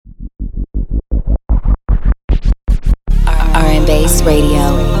RnBass Radio.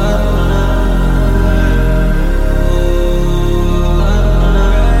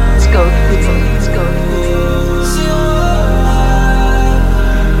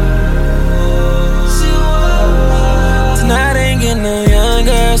 Tonight ain't getting no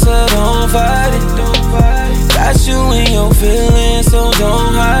younger, so don't fight it. Got you in your feelings, so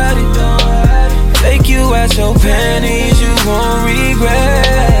don't hide it. Take you at your panties, you won't regret.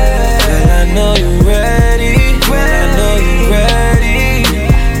 But I know you ready. I know you ready.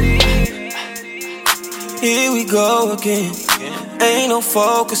 Here we go again. Ain't no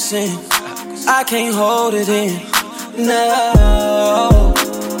focusing. I can't hold it in. No.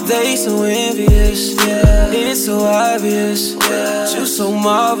 They so envious, yeah. It's so obvious, yeah. You so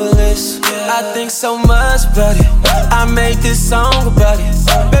marvelous, yeah. I think so much about it. I made this song about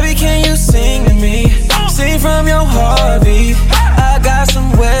it. Baby, can you sing to me? Sing from your heartbeat. I got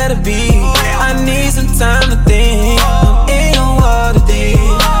somewhere to be. I need some time to think. I'm in your water deep,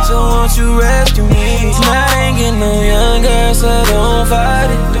 so won't you rescue me? Tonight ain't getting no younger, so don't fight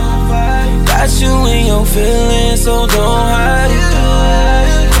it. Got you in your feelings, so don't hide it.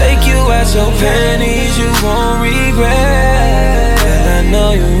 Take you at your panties, you won't regret. But I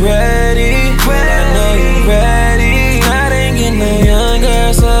know you're ready. I know you're ready. Tonight ain't getting no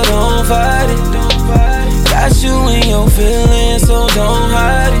younger, so don't fight it. Got you in your feelings, so don't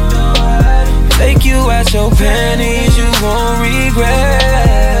hide it. Take you at your panties, you won't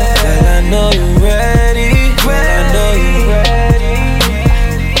regret. But I know you're ready. I know you're ready.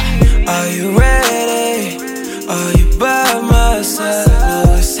 Are you ready? Are you by my side?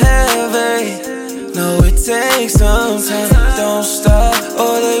 No, it's heavy. No, it takes some time. Don't stop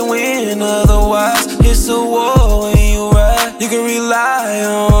or they win. Otherwise, it's a war when you ride. You can rely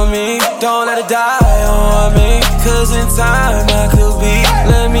on me. Don't let it die on me. Cause in time I could be.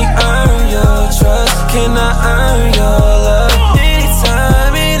 Let me earn your trust. Can I earn your love?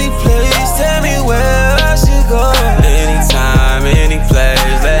 Anytime, any place. Tell me where I should go. Anytime, any place.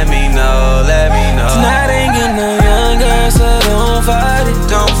 Let me know, let me know. Tonight ain't getting no younger, so don't fight it.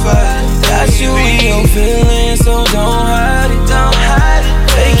 Don't fight it. Got you in your feelings, so don't hide it. Don't hide it.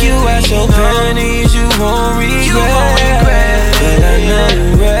 Take you at your panties, you won't regret. But I know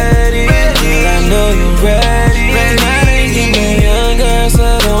you're ready. But I know you're ready. Tonight ain't getting no younger, so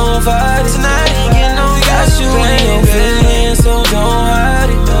don't fight it. Tonight ain't getting no younger. Got you in your feelings, so don't hide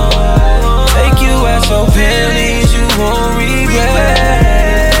it. Take you at your panties, you won't regret.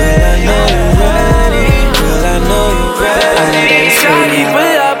 But I know you're ready. But I know you're ready. Shawty,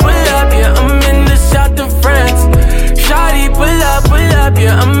 pull up, yeah, I'm in the south of France. Shawty, pull up,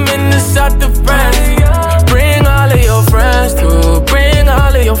 yeah, I'm in the south of France. Bring all of your friends too, bring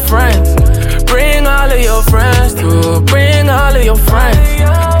all of your friends. Bring all of your friends too, bring all of your friends.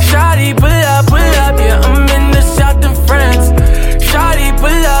 Shawty, pull up, yeah, I'm in the south of France. Shawty,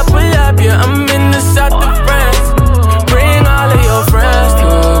 pull up, yeah, I'm in the south of France. Bring all of your friends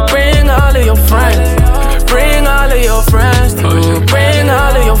too, bring all of your friends. Bring all of your friends too, bring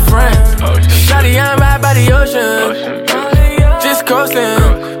all of your friends. Shawty, I'm right by the ocean, just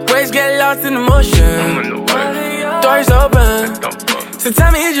coasting. Waves get lost in the motion, doors open. So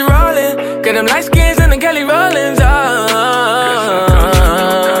tell me, is you rolling? Got them light skins and the Kelly Rollins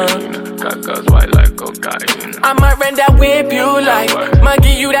I might rent that whip you like, might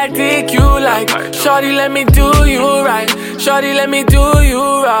give you that dick you like. Shorty, let me do you right. Shorty, let me do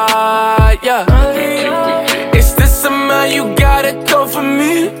you right, yeah. It's the summer, you gotta come for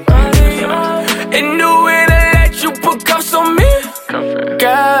me. And the way to let you put cuffs on me.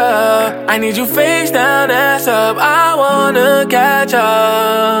 Girl, I need you face down, ass up. I wanna catch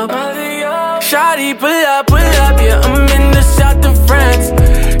up. Shawty, pull up, yeah, I'm in the south of France.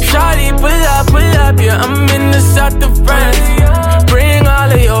 Shawty, pull up, yeah, I'm in the south of France. Bring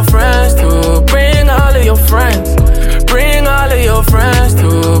all of your friends too, bring all of your friends. Bring all of your friends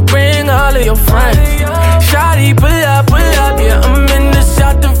too, bring all of your friends. Shawty, pull up, yeah, I'm in the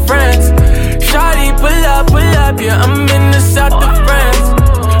south of France. Shawty, pull up, yeah, I'm in the south of France.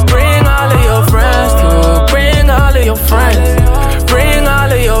 Bring all of your friends too, bring all of your friends. Bring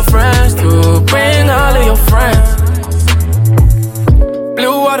all of your friends too, bring all of your friends.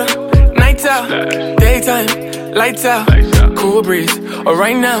 Blue water, nights out, daytime, lights out, cool breeze, or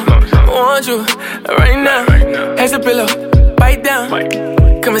right now, I want you, right now. Here's the pillow, bite down,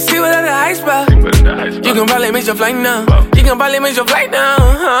 come and see what other high spot. You can probably miss your flight now, you can probably miss your flight now.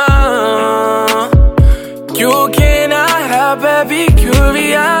 You cannot help but be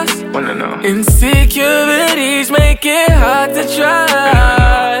curious. Insecurities make it hard to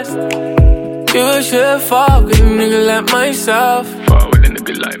trust. You should fuck with a nigga like myself. Fuck with a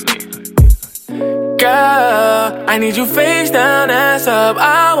nigga like me. Girl, I I need you face down, ass up.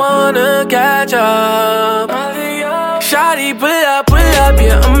 I wanna catch up. Shawty, pull up,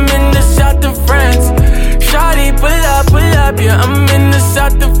 yeah, I'm in the south of France. Shawty, pull up, yeah, I'm in the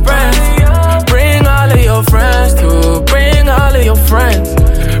south of France. Bring all of your friends too, bring all of your friends.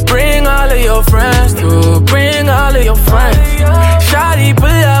 Bring all of your friends too, bring all of your friends. Shawty, pull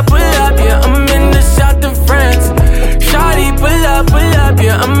up, yeah, I'm in the south of France. Shawty, pull up,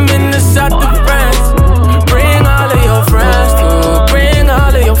 yeah, I'm in the south of France. Bring all of your friends too, bring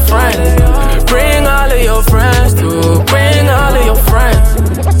all of your friends. Bring all of your friends too, bring all of your friends.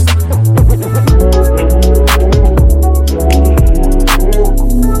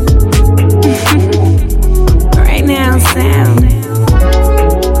 Right now, Sam.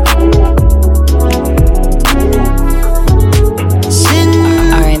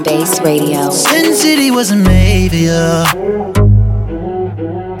 RnBass Radio. Sin City wasn't made for you.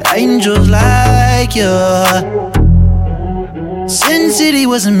 Angels like you. Sin City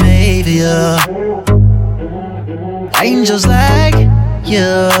wasn't made for you. Angels like you.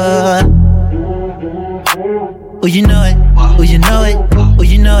 Oh, you know it. Oh, you know it. Oh,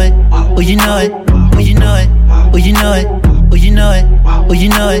 you know it. Oh, you know it. Oh, you know it. Oh, you know it. Oh, you know it. Oh, you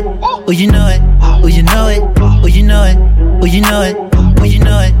know it. Oh, you know it. Oh, you know it. Oh, you know it. Oh, you know it. Oh, you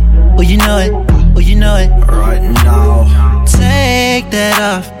know it. Oh, you know it. Oh, you know it. Right now. Take that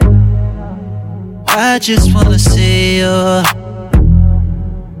off. I just wanna see you.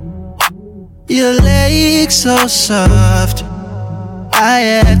 Your legs so soft. I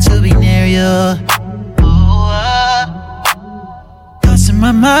have to be near you. Thoughts in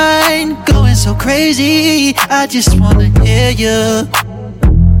my mind going so crazy. I just wanna hear you.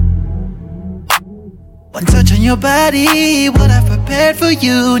 One touch on your body, what I've prepared for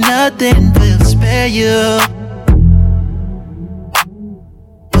you, nothing will spare you.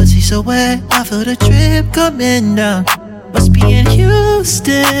 Pussy so wet, I feel the drip coming down. Must be in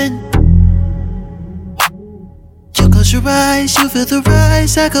Houston. You close your eyes, you feel the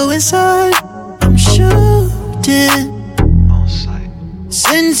rise, I go inside. I'm shooting.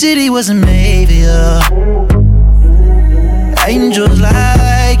 Sin City wasn't made for you. Angels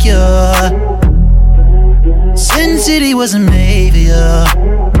like you. Sin City wasn't made for you.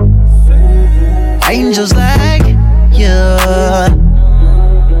 Angels like you.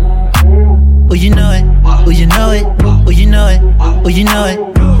 Oh, you know it. Oh, you know it. Oh, you know it. Oh, you know it.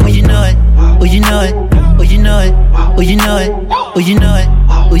 Oh, you know it. Oh, you know it. Oh, you know it. Oh, you know it. Oh, you know it.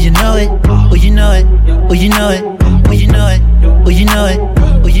 Oh, you know it. Oh, you know it. Oh, you know it. Oh, you know it. Oh, you know it.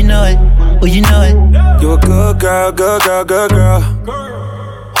 Oh, you know it. Oh, you know it. You a good girl, good girl, good girl.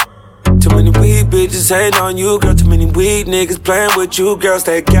 Too many weak bitches hating on you, girl. Too many weak niggas playing with you, girl.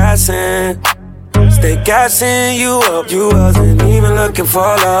 Stay gassing you up. You wasn't even looking for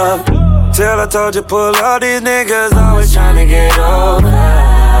love till I told you pull up. These niggas always trying to get over.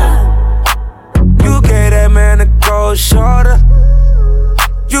 You gave that man a cold shoulder.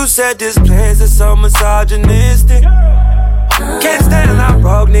 You said this place is so misogynistic. Can't stand how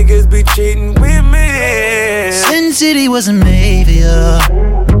broke niggas be cheating with me. Sin City wasn't made for you.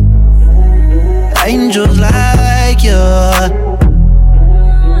 Angels like you.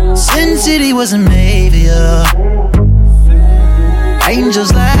 Sin City wasn't made for you.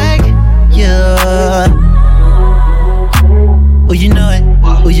 Angels like you. Oh, you know it.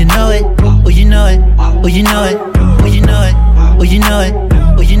 Oh, you know it. Oh, you know it. Oh, you know it. Oh, you know it. Oh, you know it.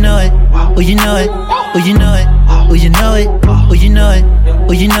 Oh, you know it. Oh, you know it. Oh, you know it. Oh, you know it. Oh, you know it.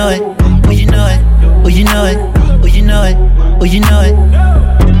 Oh, you know it. Oh, you know it. Oh, you know it. Oh, you know it. Oh, you know it.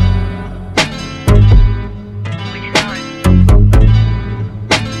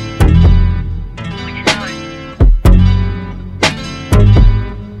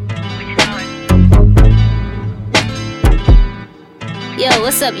 Yo,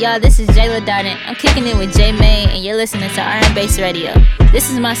 what's up, y'all? This is Jayla Darden. I'm kicking it with J Maine, and you're listening to RnBass Radio. This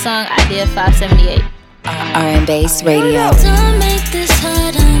is my song, Idea 578. RnBass Radio. Don't make this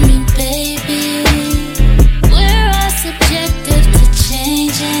hard on me, baby. We're all subjective to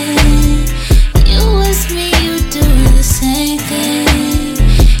changing. You was me, you do the same thing.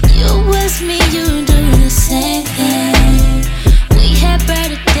 You was me, you do the same thing. We had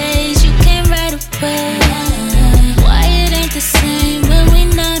brighter days, you came right away. Why it ain't the same when we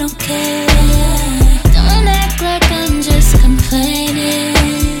not okay? Don't act like I'm just complaining.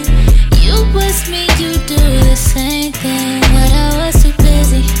 You was me, you do the same thing. What I was to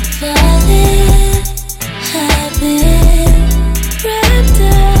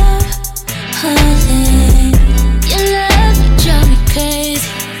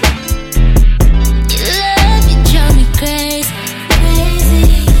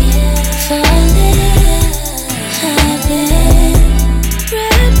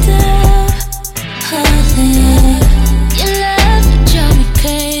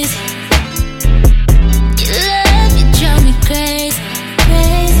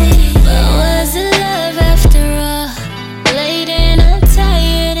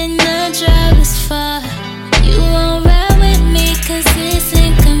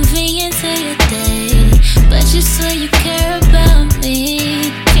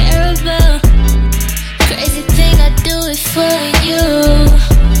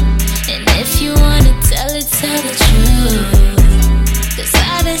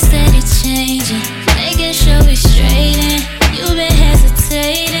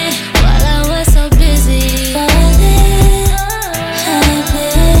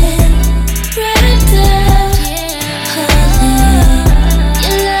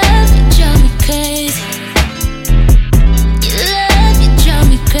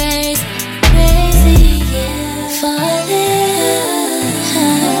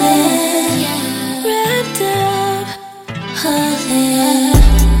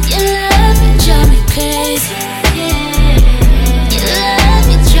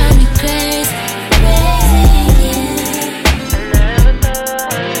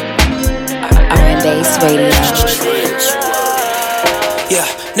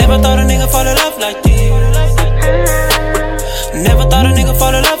nigga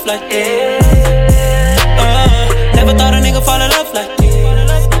fall in love like this. Never thought a nigga fall in love like this.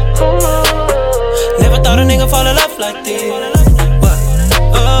 Never thought a nigga fall in love like this. What?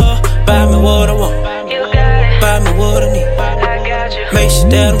 Buy me what I want. Buy me what I need. Make sure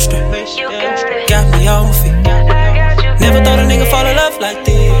that I'm straight. Got me on my feet. Never thought a nigga fall in love like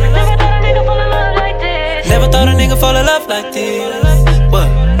this. Never thought a nigga fall in love like this. What?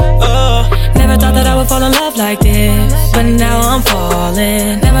 Never thought that I would fall in love like this, but now I'm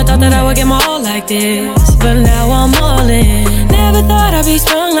falling. Never thought that I would get more all like this, but now I'm all in. Never thought I'd be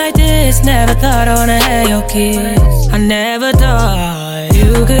strong like this. Never thought I wanna have your kiss. I never thought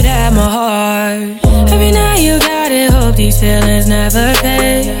you could have my heart. Every night you got it, hope these feelings never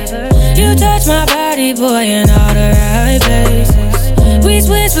fade. You touch my body, boy, in all the right places. We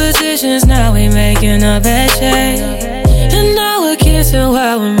switch positions, now we making a bad shade. And now we're kissing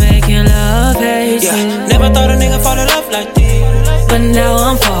while we're making love faces. Yeah, never thought a nigga fall in love like this, but now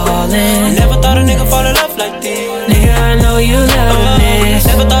I'm falling. Never thought a nigga fall in love like this. Nigga, I know you love this.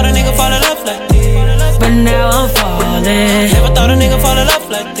 Never thought a nigga fall in love like this, but now I'm falling. Never thought a nigga fall in love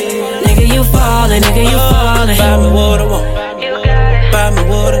like this. Nigga, you falling, nigga, you falling. Buy me what I want. Buy me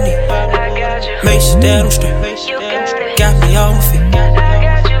what I need. Make sure that I'm straight. Got me on my feet.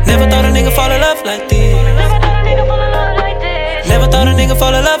 Never thought a nigga fall in love like this. Never thought a nigga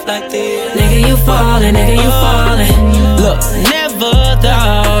fall in love like this. Nigga, you falling, nigga, you falling. Look, never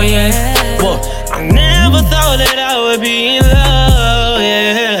thought, yeah. Well, I never thought that I would be in love,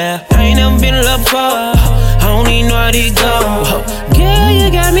 yeah. I ain't never been in love before. I don't even know how to go. Girl, you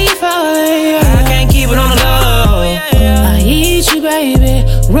got me falling. I can't keep it on the low. I need you, baby,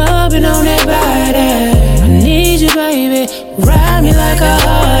 rubbing on that body. I need you, baby, ride me like a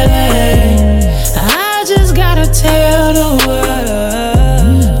harley. I just gotta tell the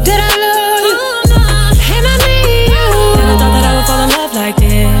world that I love you, and I need you. Never thought that I would fall in love like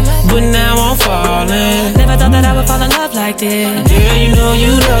this, but now I'm falling. Never thought that I would fall in love like this. Girl, you know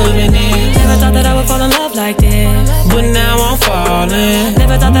you loving it. Never thought that I would fall in love like this, but now I'm falling.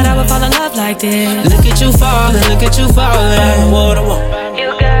 Never thought that I would fall in love like this. Look at you falling, look at you falling. Buy me what I want.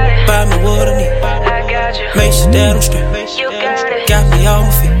 Buy me what I need. Make sure that I'm straight. Got me on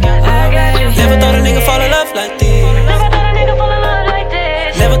my feet. Never thought a nigga fall in love like this.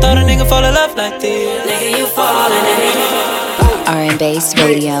 Never thought a nigga fall in love like this. Nigga, you falling, nigga. RnBass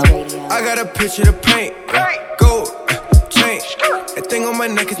Radio. I got a picture to paint. Gold chain. That thing on my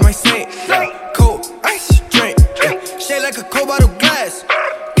neck is my saint. Cold ice drink. Shade like a cold bottle glass.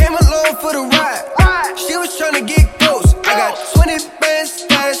 Came along for the ride. She was tryna get close. I got 20 bands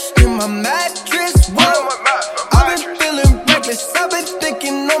stashed in my mattress. Whoa. I've been feeling reckless. I've been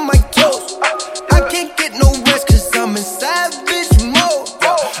thinking on my toes. I can't get no rest 'cause I'm in savage mode.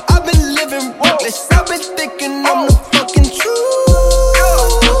 I've been living reckless. I've been thinking I'm the fucking truth.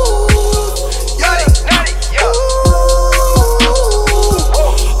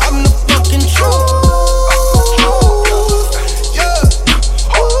 I'm the fucking truth.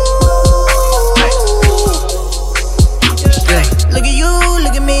 Look at you,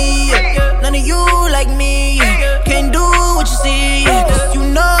 look at me. None of you like me. Can't do what you see. 'Cause you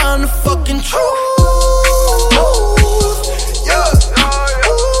know I'm the fucking truth.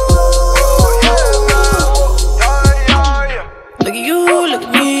 Look at you, look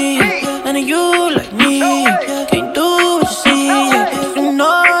at me. None of you like me. Can't do what you see. 'Cause you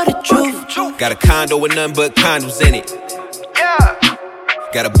know the truth. Got a condo with nothing but condoms in it.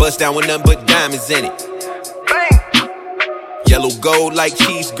 Got a bust down with nothing but diamonds in it. Yellow gold like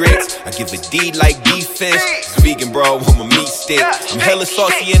cheese grits. I give a D like defense. It's vegan, bro, with my meat stick. I'm hella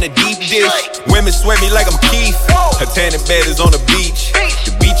saucy in a deep dish. Women sweat me like I'm Keith. Her tanning bed is on the beach.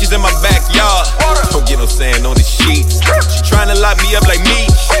 The beach is in my backyard. Don't get no sand on the sheets. She tryna lock me up like me.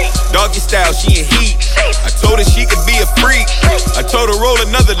 Doggy style, she in heat. I told her she could be a freak. I told her roll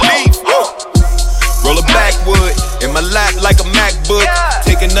another leaf. Roll a backwood in my lap like a MacBook.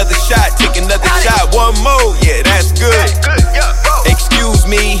 Take another shot, take another shot. One more, yeah, that's good. Excuse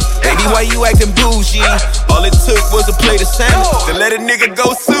me, baby, why you acting bougie? All it took was a plate of salmon to let a nigga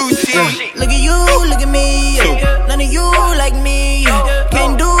go sushi. Look at you, look at me. None of you like me.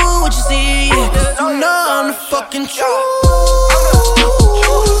 Can't do what you see. 'Cause you know I'm the fucking truth.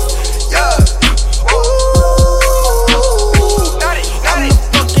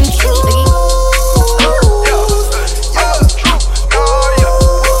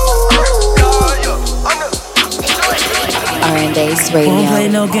 RnBass Radio. Won't play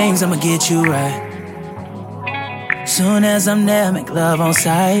no games, I'ma get you right. Soon as I'm there, make love on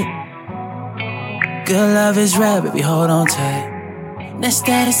sight. Good love is rare, baby, hold on tight. That's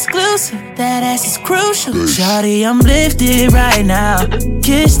that exclusive, that ass is crucial. Shawty, I'm lifted right now.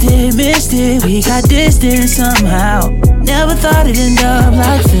 Kissed it, missed it, we got distance somehow. Never thought it'd end up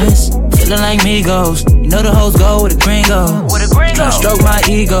like this. Feeling like Migos, you know the hoes go with a gringo. Tryna stroke my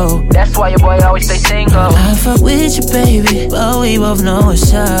ego, that's why your boy always stay single. I fuck with you, baby, but we both know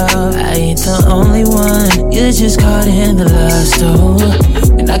what's up. I ain't the only one, you're just caught in the lust, oh.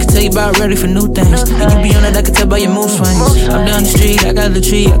 And I can tell you about ready for new things. And you be on it, I can tell by your mood swings. I'm down the street, I got the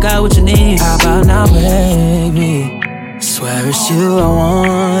tree, I got what you need. How about now, baby? Swear it's you I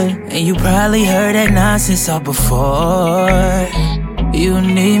want. And you probably heard that nonsense all before. You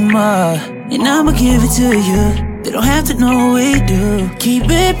need more, and I'ma give it to you. They don't have to know what we do. Keep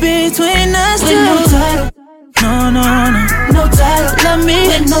it between us two. No title, no title. Love me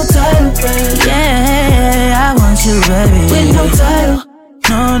with no title, baby. Yeah, I want you, baby. With no title,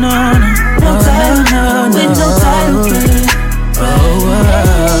 no title. With no title, baby.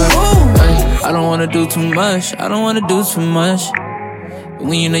 I don't wanna do too much. I don't wanna do too much. But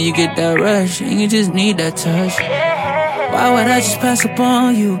when you know you get that rush, and you just need that touch. Why would I just pass up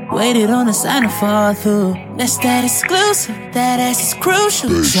on you? Waited on the sign to fall through. That's that exclusive, that ass is crucial.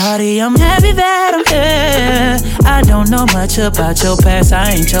 Shawty, I'm happy that I'm here. I don't know much about your past,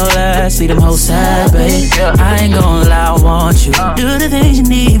 I ain't your last. See them hoes sad, babe. I ain't gon' lie, I want you. Do the things you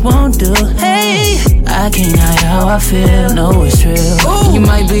need, won't do. Hey, I can't hide how I feel, know it's real. You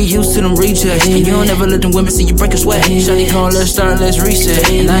might be used to them rejects, and you don't ever let them women see you break a sweat. Shawty, come on, let's start, let's reset.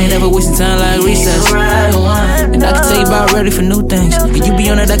 And I ain't ever wasting time like recess. And I can tell you about ready for new things. And you be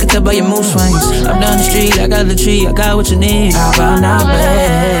on it, I can tell by your mood swings. I'm down the street, I got the tree, I got what you need. How about now,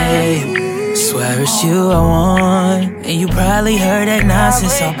 babe? Swear it's you I want. And you probably heard that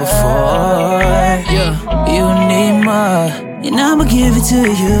nonsense all before. Yeah, you need more, and I'ma give it to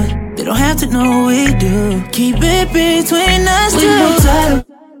you. They don't have to know what we do. Keep it between us two. No title,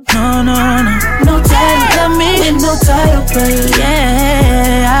 no title. Love me with no title, baby.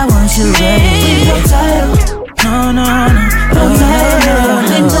 Yeah, I want you, baby. With no title. No title,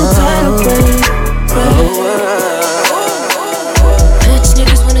 with no title, baby. Bitch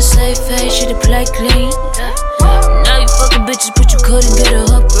niggas wanna save face, should've played clean. Now you fucking bitches, but you couldn't get a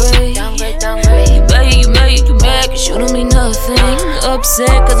upgrade. You mad, cause you don't mean nothing.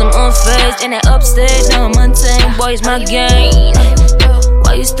 Upset, cause I'm unfazed. And that upstage, now I'm untamed. Boy, it's my game.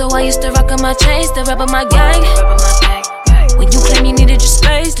 Why you still rockin' my chain, still rapping my gang? When you claim you needed your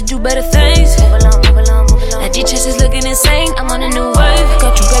space to do better things. Now these chest is looking insane, I'm on a new wave.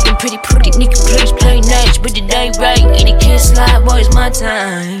 Got you rapping pretty, nigga, please play nice. But it ain't right, and it can't slide, boy, it's my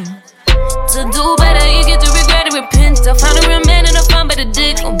time. To do better, you get to regret and repent. I found a real man and I found better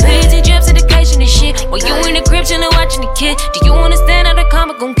dick. On BT Jeff's education and shit. While you in the crib chillin' watching the kid. Do you understand how the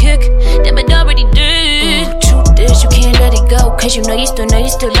comic gon' kick? Damn it already did. Truth is, you can't let it go. Cause you know you still on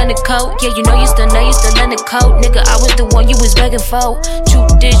the code. Yeah, you know you still on the code. Nigga, I was the one you was begging for.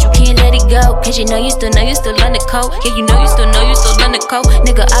 Truth is, you can't let it go. Cause you know you still on the code. Yeah, you know you still on the code.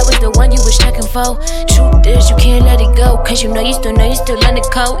 Nigga, I was the one you was checking for. Truth is, you can't let it go. Cause you know you still on the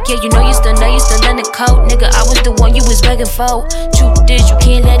code. Yeah, you know you still on the code. Nigga, I was the one you was begging for. Truth is, you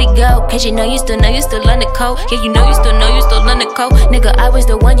can't let it go. Cause you know you still on the code. Yeah, you know you still on the code. Nigga, I was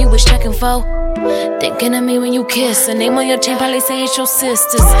the one you was checking for. Thinking of me when you kiss. A name on your chain, probably say it's your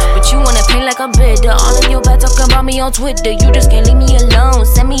sister's. But you wanna pay like I'm bitter. All in your back talking about me on Twitter. You just can't leave me alone.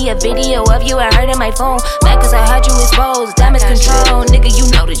 Send me a video of you, I heard in my phone. Mad cause I heard you exposed, damage control. Nigga, you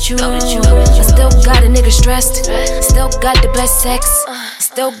know that you I still got a nigga stressed. Still got the best sex.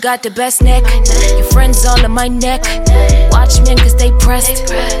 Still got the best neck. Your friends all in my neck. Watch men cause they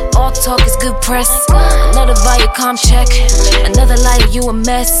pressed. All talk is good press. Another Viacom check. Another liar, you a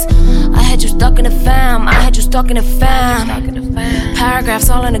mess. I had you stuck in the fam. Paragraphs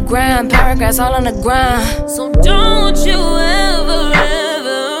all on the ground. So don't you ever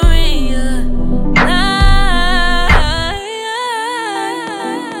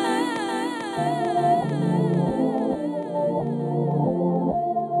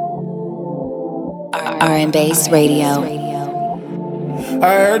RnBass Radio. I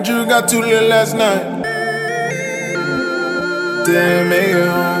heard you got too lit last night. Didn't make it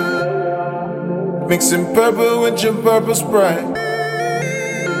home. Mixing purple with your purple Sprite.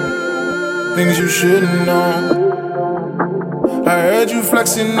 Things you shouldn't know. I heard you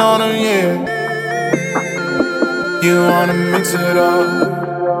flexing on them, yeah. You wanna mix it up.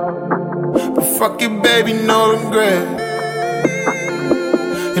 But fuck it, baby, no regret.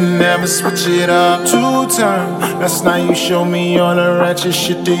 and never switch it up. 2 times. Last night you showed me all the ratchet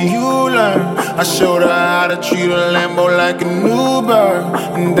shit that you learned. I showed her how to treat a Lambo like a new bird,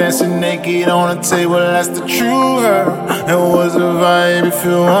 and dancing naked on the table, that's the true her. It was a vibe if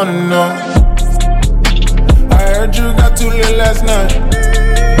you wanna know. I heard you got too lit last night.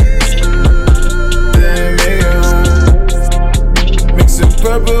 Then make it home. Mixing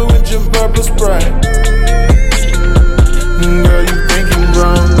purple with your purple Sprite. Girl, you think you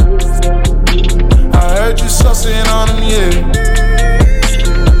grown. I heard you saucing on them, yeah.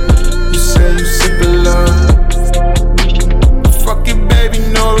 You say you sick of love. Fuck it, baby,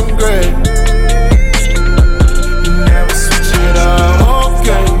 no regret. You never switch it up,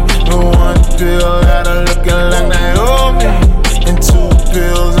 okay. The 1 pill got her looking like Naomi, and 2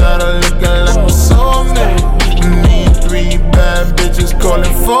 pills got her looking like my soulmate. Me and 3 bad bitches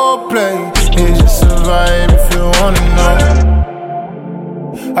calling foreplay. It's just a vibe if you wanna know.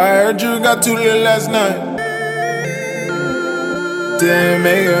 I heard you got too lit last night. Didn't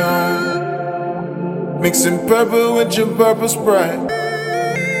make it home. Mixing purple with your purple Sprite.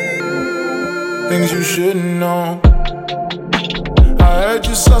 Things you shouldn't know. I heard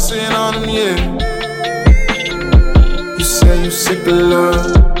you saucing on them, yeah. You say you sick of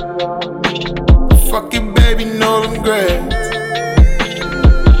love. Fuck it, baby, no regrets.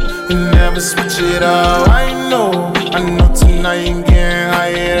 You never switch it up, I know tonight you getting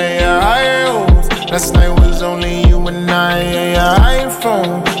higher than your higher hopes. Last night was only you and I and your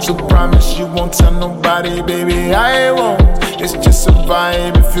iPhone. So promise you won't tell nobody, baby, I won't. It's just a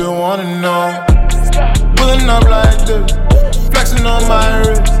vibe if you wanna know. Pulling up like this, flexing on my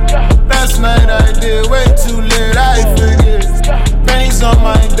wrist. Last night I did way too late, I forget. Pennies on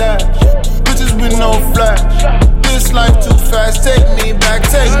my dash, bitches with no flash. This life too fast, take me back,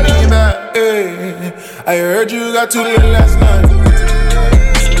 take me back. Hey, I heard you got too lit last night.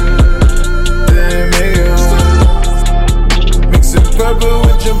 Then make it home. Mixing purple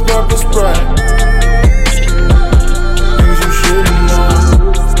with your purple Sprite. Things you shouldn't know.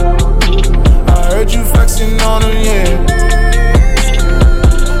 I heard you flexing on them, yeah.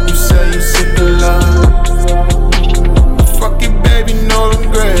 You say you sick of love. Fuck it, baby, no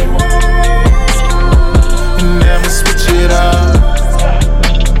regret. You never switch it up.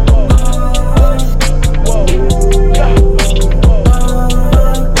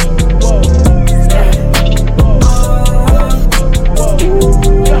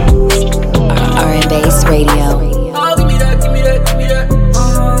 RnBass Radio. Oh, give me that, give me that, give me that.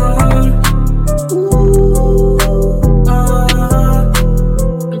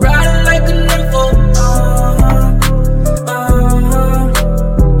 I'm riding like a nympho.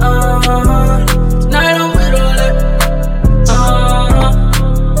 Tonight I'm with all that.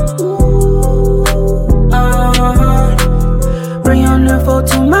 Bring your nympho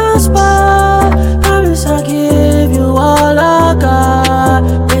to my spot. Promise I'll give you all I got.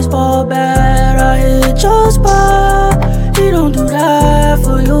 Baseball bat, I hit your spot. He don't do that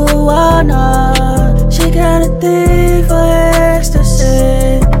for you, why not? She got a thing for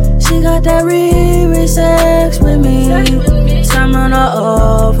ecstasy. She got that re sex with me. Stamina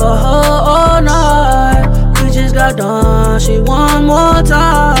up for her all night. We just got done, she want more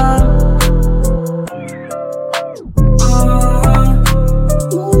time.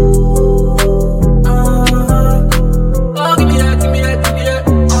 Oh, give me that, give me that, give me that.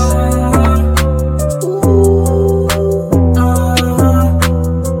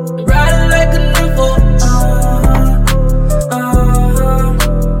 I'm riding like a nympho.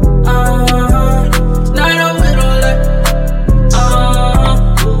 Tonight I'm with all that.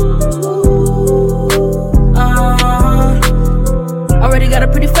 Already got a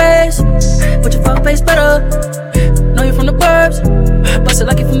pretty face, but your fuck face better. Know you from the burbs, bust it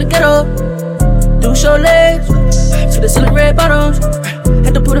like you from the ghetto. Do show legs, to the ceiling red bottoms.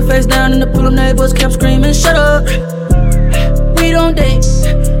 Had to put her face down in the pool of neighbors, kept screaming, shut up. We don't date,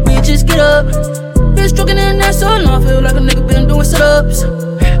 we just get up. Been stroking in that sun, I feel like a nigga been doing sit-ups.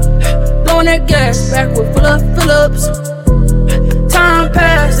 Blowing that gas, backward full of Phillips. Time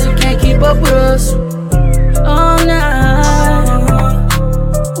passed, they can't keep up with us. All night.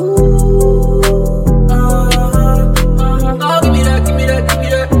 Oh, give me that, give me that, give me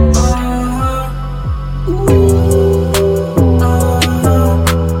that.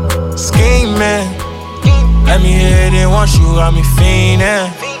 Scheming, let me hit it once, you got me fiending.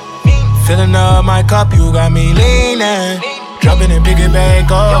 Filling up my cup, you got me leaning. Dropping it, pick it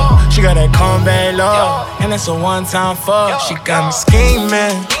back up. She got that comeback love, and that's a one-time fuck. She got me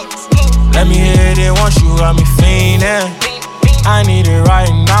scheming. Let me hit it once, you got me fiending. I need it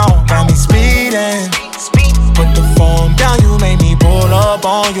right now, got me speeding. Put the phone down, you made me pull up. up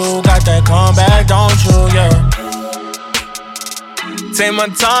on you. Got that comeback, don't you, yeah. Take my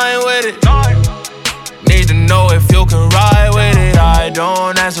time with it. Need to know if you can ride with it. I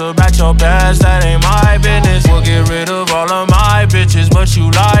don't answer about your past, that ain't my business. We'll get rid of all of my bitches, but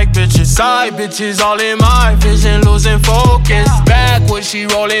you like bitches. Side bitches all in my vision, losing focus. Backwards, she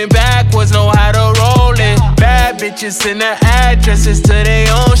rolling backwards, know how to roll it. Bad bitches send their addresses to their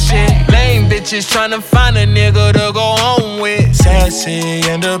own shit. Lame bitches tryna find a nigga to go home with. Sassy,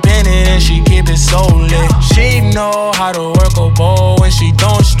 independent, and she keep it so lit. She know how to work a bowl when she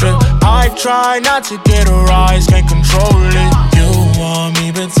don't strip. I try not to get her eyes, can't control it. You want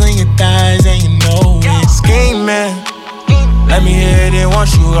me between your thighs and you know it. Scheming, let me hit it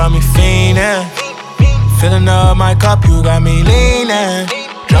once, you got me fiending. Filling up my cup, you got me leaning.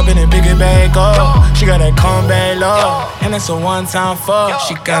 Dropping it, pick it back up. She got that comeback love, and it's a one-time fuck.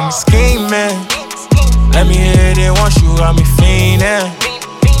 She got me scheming. Let me hit it once, you got me fiending.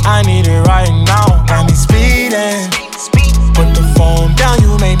 I need it right now, got me speeding. Put the phone down,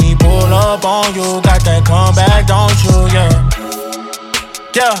 you make me pull up on you. Got that comeback, don't you, yeah.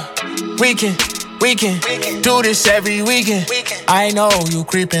 Yeah, we can do this every weekend. I know you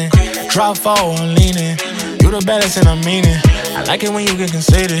creeping, drop 4, I'm leaning. You the baddest and I mean it. I like it when you get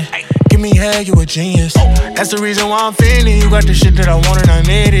conceited. Give me head, you a genius. That's the reason why I'm feeling. You got the shit that I want and I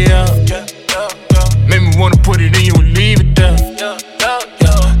need it, yeah. Make me wanna put it in you and leave it there.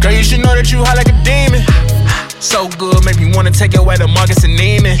 Girl, you should know that you hot like a demon. So good, make me wanna take your way to Marcus and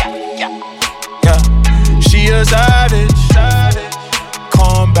Neiman. Yeah, she a savage.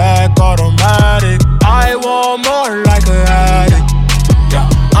 Come back automatic. I want more like a addict. Yeah,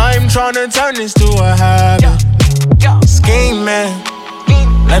 I'm tryna turn this to a habit. Scheming,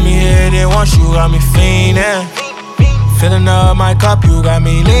 let me hit it once, you got me fiending. Filling up my cup, you got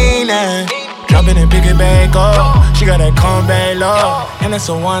me leaning. Dropping and pick it back up. She got that comeback love, and it's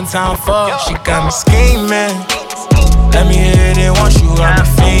a one-time fuck. She got me scheming. Let me hit it once, you got me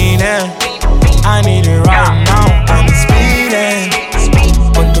fiending. I need it right now, got me speeding.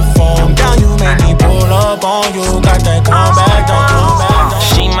 Put the phone down, you make me pull up on you. Got that comeback, don't come back.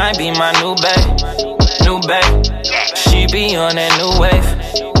 She might be my new babe, new babe. She be on that new wave,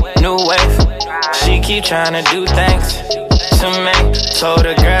 new wave. She keep tryna do things to me. Told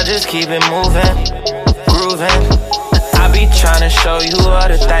her girl just keep it moving, grooving. I be tryna show you all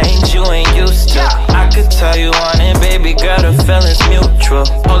the things you ain't used to. I could tell you on it, baby girl, the feeling's mutual.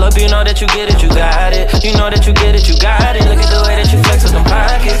 Hold up, you know that you get it, you got it. You know that you get it, you got it. Look at the way that you flex with them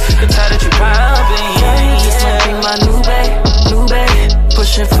pockets. The tie that you poppin', yeah. This might be my new babe, new babe.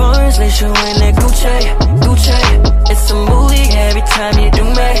 Pushing forwards, they show in that Gucci, Gucci. It's a movie every time you do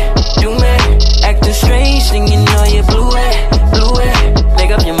me, do me. Acting strange, then you know you blew it, blew it. Make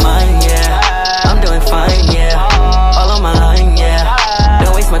up your mind, yeah. I'm doing fine, yeah. All on my line, yeah.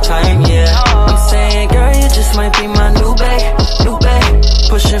 Don't waste my time, yeah. I'm saying, girl, you just might be my new babe, new babe.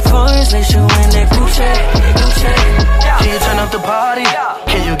 Pushing forwards, they show in that Gucci, Gucci. Can you turn up the party?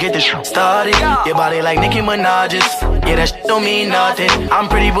 Can you get this started? Your body like Nicki Minaj's. Yeah, that shit don't mean nothing. I'm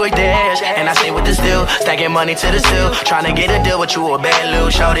pretty boy Dash, and I stay with the still. Stacking money to the still. Tryna get a deal with you, a bad little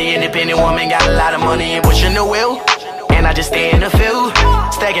shorty. Independent woman, got a lot of money and pushing the wheel. And I just stay in the field.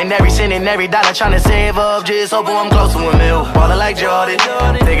 Stacking every cent and every dollar, tryna save up. Just hoping I'm close to a mil. Ballin' like Jordan.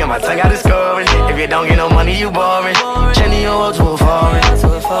 Thinking my tongue out is scoring. If you don't get no money, you boring. Changing your world to a foreign.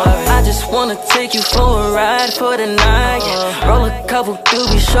 I just wanna take you for a ride for the night, yeah. Roll a couple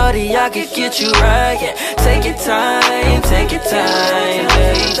doobies, shorty, I could get you right, yeah. Take your time, baby.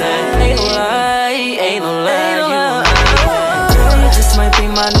 Ain't no lie, ain't no lie. Girl, you just might be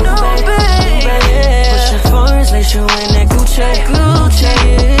my new baby. Pushing forwards, they show in that Gucci, Gucci.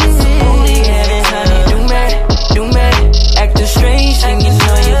 It's a movie every time you do me. Acting strange, and you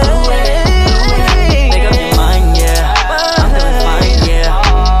know you blew it. Make up your mind, yeah. I'm doing fine,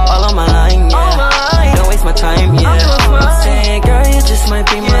 yeah. All on my line, yeah. Don't waste my time, yeah. I'm saying, girl, you just might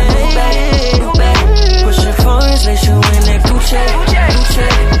be my new babe. Pushing forwards, they show in that Gucci, Gucci.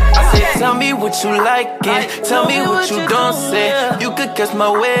 I said, tell me what you like it, tell me what you don't say. You could catch my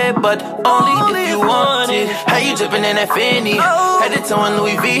way, but only if you want it. How you drippin' in that Fendi? Headed to one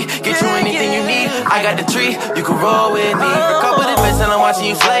Louis V, get you anything you need. I got the tree, you can roll with me. A couple of best and I'm watching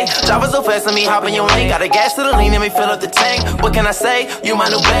you slay. Driving so fast, let me hop in your lane. Got a gas to the lean, let me fill up the tank. What can I say? You my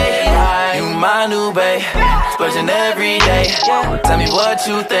new babe, you my new babe. Splurging every day. Tell me what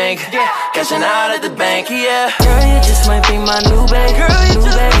you think. Cashing out at the bank, yeah. Girl, you just might be my new babe, new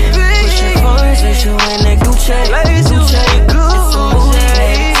babe. Pushing forwards, they show in that Gucci, Gucci. It's a movie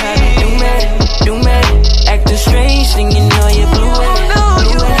every time you do me. Acting strange, then you know you blew it,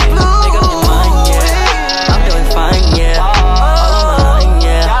 blew it. Make up your mind, yeah. I'm doing fine, yeah. All on my line,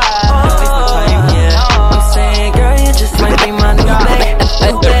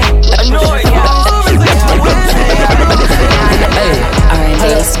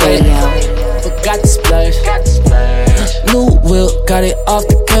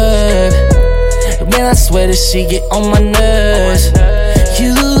 that she get on my nerves.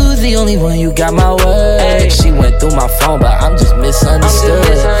 You the only one, you got my word. She went through my phone, but I'm just misunderstood.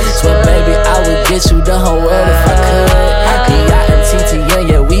 Swear, baby, I would get you the whole world if I could. D.I.N.T.T.N,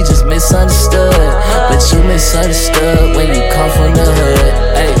 yeah, we just misunderstood. But you misunderstood when you come from the hood.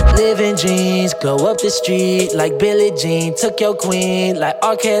 Ay. Living dreams, glow up the street like Billie Jean. Took your queen like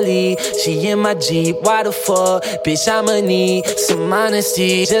R. Kelly. She in my Jeep, why the fuck? Bitch, I'ma need some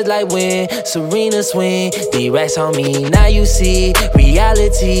honesty. Just like when Serena swing, the racks on me. Now you see,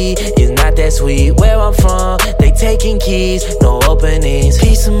 reality is not that sweet. Where I'm from, they taking keys, no openings.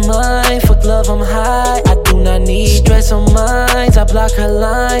 Peace of mind, fuck love, I'm high. I do not need stress on minds. I block her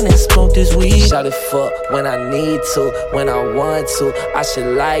line and smoke this weed. Shout it fuck when I need to, when I want to. I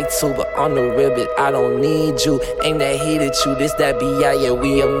should like to, but on the ribbit, I don't need you. Aim that heat at you, this that B.I., yeah,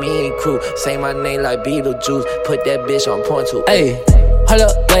 we a mean crew. Say my name like Beetlejuice, put that bitch on point too. Ayy, hold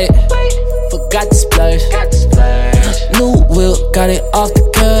up, wait, forgot to splurge. New wheel, got it off the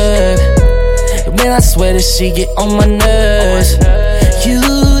curb. Man, I swear that she get on my nerves. You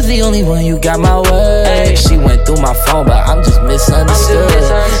the only one, you got my word. She went through my phone, but I'm just misunderstood.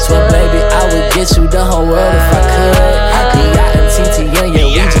 Swear, baby, I would get you the whole world if I could. D.I.N.T.T.N, yeah,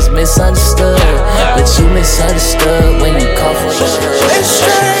 we just misunderstood. But you misunderstood when you come from the hood. We're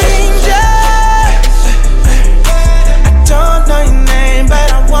strangers. I don't know your name,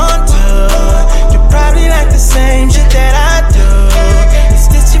 but I want to. You probably like the same shit that I do. Is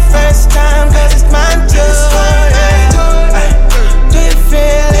this your first time? Cause it's mine too. Do you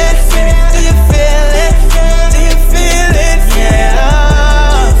feel it? Do you feel it? Do you feel it? Yeah.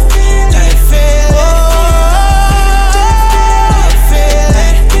 Do you feel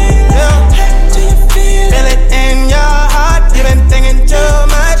it? Do you feel it in your heart? You've been thinking too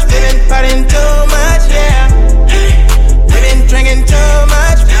much. We've been partying too much, yeah. We've been drinking too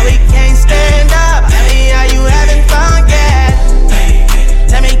much. Now we can't stand up. Tell me, are you having fun yet?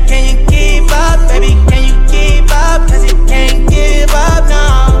 Tell me, can you keep up? Baby, can you keep up? Cause you can't give up,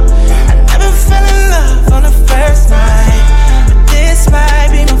 no. I never fell in love on the first night, but this might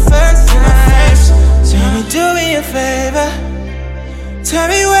be my first time. Tell me, do me a favor. Tell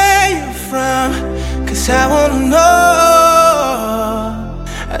me where you're from, cause I wanna know.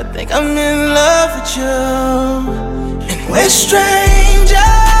 I think I'm in love with you, and we're strangers.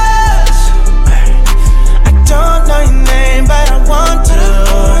 I don't know your name, but I want to.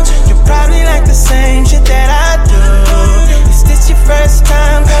 You probably like the same shit that I do. Is this your first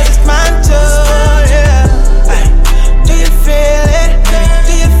time? Cause it's mine too, yeah. Do you feel it?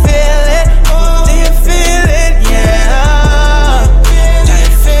 Do you feel it? Do you feel it? Yeah. Do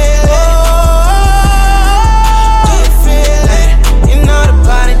you feel it? Do you feel it? You know the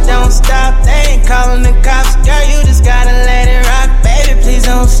party don't stop. They ain't calling the cops. Girl, you just gotta let it rock. Baby, please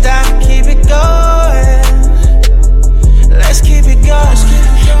don't stop. Keep it going. Let's keep it going.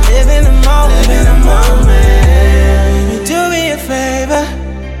 Live in the moment. Live in the moment. Do me a favor.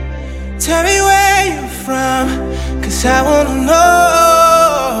 Tell me where you're from, cause I wanna know.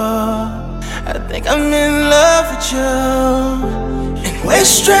 I think I'm in love with you, and we're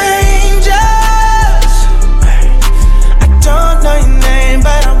strangers. I don't know your name,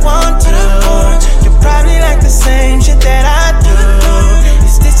 but I want to. You probably like the same shit that I do.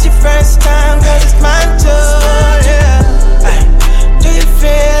 Is this your first time? Cause it's mine too, yeah. Do you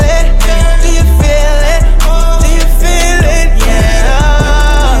feel it? Do you feel it? Do you feel it?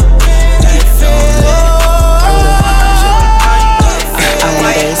 Yeah. Do you feel it?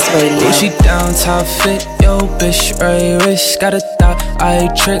 RnBass Radio. She down, top fit, yo, bitch, wrist. Got a thought, I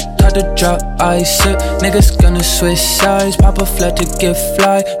trick, got the drop, I sip. Niggas gonna switch sides, pop a flat to get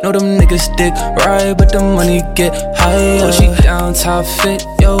fly. Know them niggas dick right, but the money get higher. She down, top fit,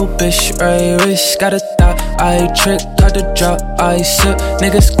 yo, bitch, wrist. Got a thought, I trick, got the drop, I sip.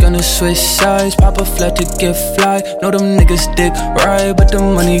 Niggas gonna switch sides, pop a flat to get fly. Know them niggas dick right, but the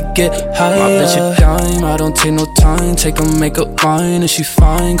money get higher. My bitch a dime, I don't take no time. Take a makeup mine, and she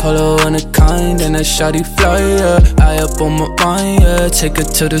fine. Call her one of a kind, and that shawty fly, yeah. I up on my mind, yeah. Take her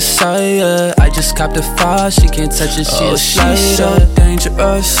to the side, yeah. I just copped a 5, she can't touch it, she a slider. She's so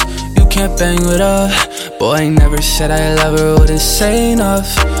dangerous, you can't bang with her. Boy, I never said I love her, wouldn't say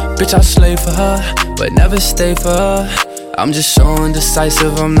enough. Bitch, I slave for her, but never stay for her. I'm just so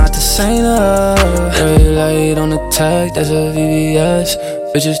indecisive, I'm not the same Very light on the tag, that's a VVS.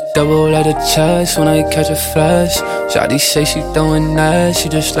 Bitches double like the chest when I catch a flash. Shawty say she throwing that, she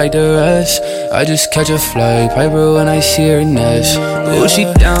just like the rest. I just catch a fly, Piper when I see her nest. Ooh, she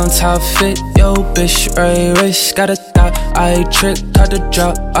down, top fit,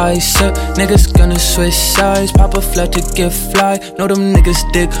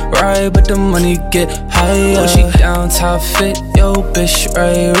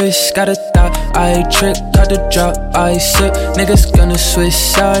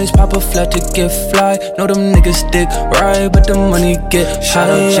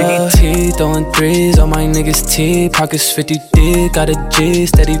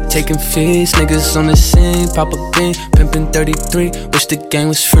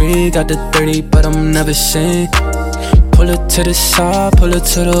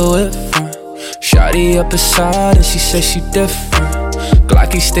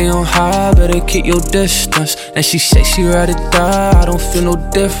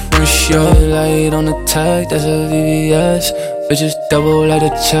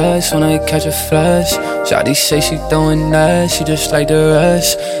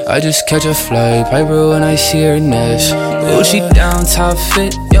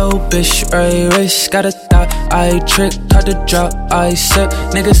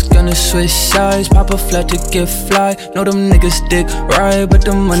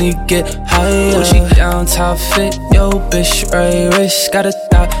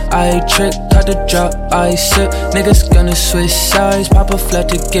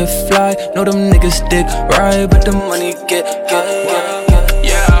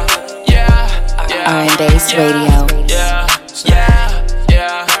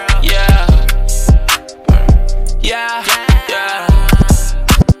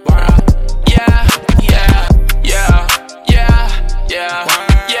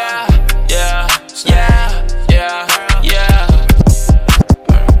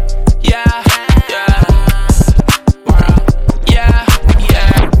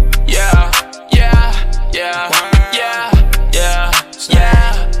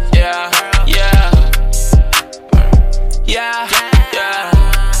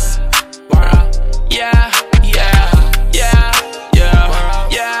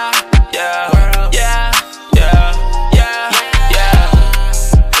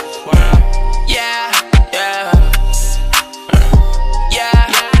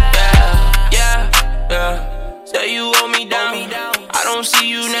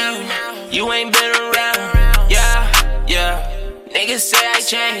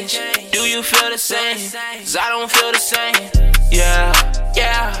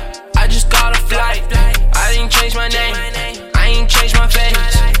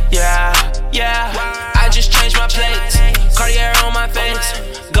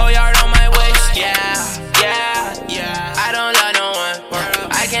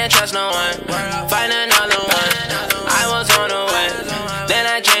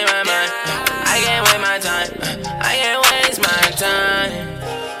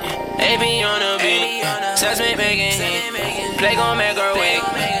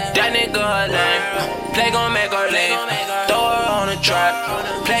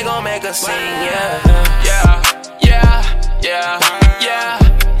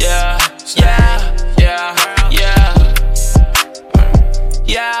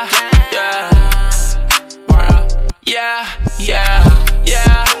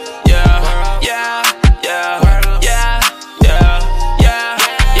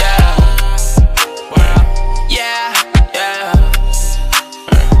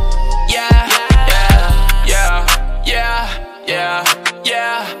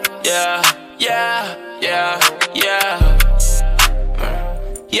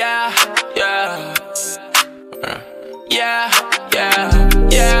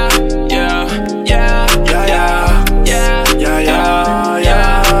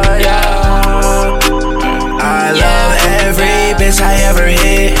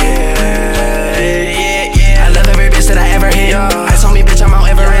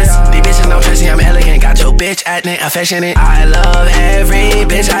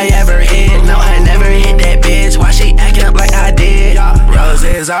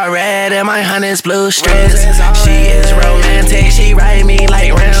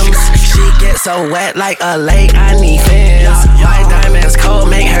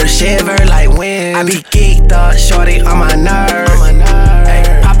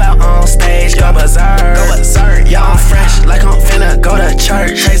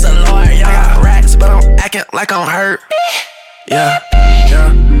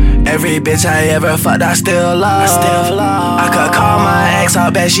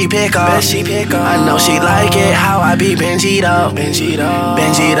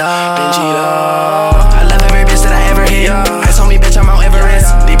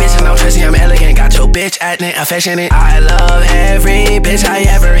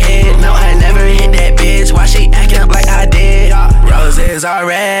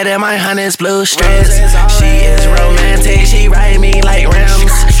 900s blue strips. She is romantic, she ride me like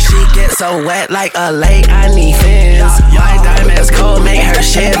rims. She gets so wet like a lake, I need fins. My diamonds cold, make her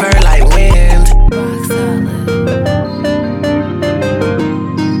shiver like wind.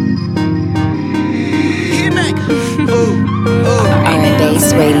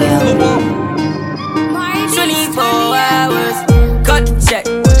 RnBass Radio. 24 hours, cut the check.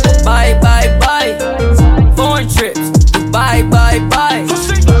 Bye, bye, bye. Foreign trips, bye, bye, bye.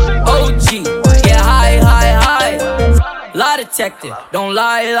 OG, yeah, high, high, high. Lie detector, don't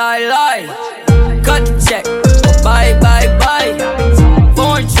lie, lie, lie. Cut the check, bye, bye, bye.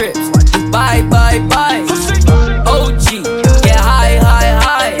 Foreign trips, bye, bye, bye. OG, yeah, high, high,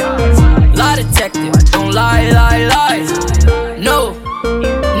 high. Lie detector, don't lie, lie, lie. No,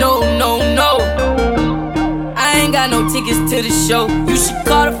 no, no, no. I ain't got no tickets to the show. You should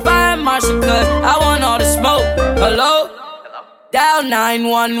call the fire marshal, cause I want all the smoke. Hello? Dial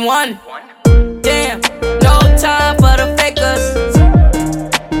 911. Damn, no time for the fakers.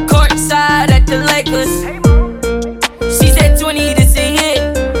 Courtside at the Lakers. She said 20, this a hit.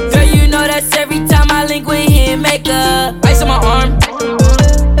 Girl, you know that's every time I link with him. Make a ice on my arm.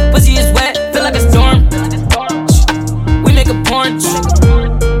 Pussy is wet, feel like a storm. We make a porn.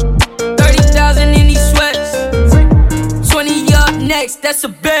 30,000 in these sweats. 20 up next, that's a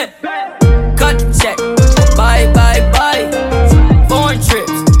bet. Cut the check. Bye, bye, bye. Foreign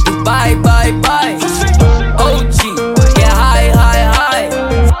trips. Bye, bye, bye. OG. Yeah, high, high, high.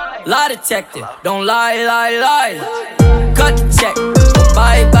 Lie detector. Don't lie, lie, lie. Cut the check.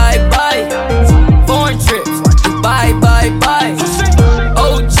 Bye, bye, bye. Foreign trips. Bye, bye, bye.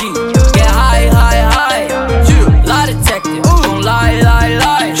 OG. Yeah, high, high, high. Lie detector. Don't lie, lie,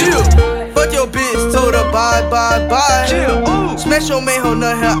 lie. Fuck your bitch, told her bye, bye, bye. Smash your main hoe,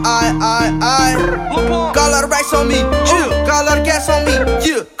 nut her I. Got a lot of racks on me, got a lot of gas on me,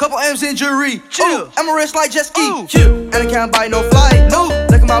 couple M's in jewelry, I'm a rich like jet ski, and I can't buy no flight, no.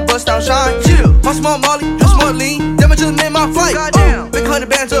 Look at my bust down shine, my small molly, just more lean, damn, I just made my flight, big 100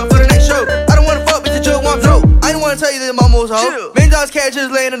 bands up for the next show. I don't wanna fuck, bitch, the just want throat. I don't wanna tell you that my most hoe. $1 million cash just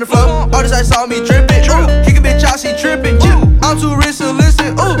laying on the floor. All this I saw me dripping, kick a bitch out, she tripping, I'm too rich to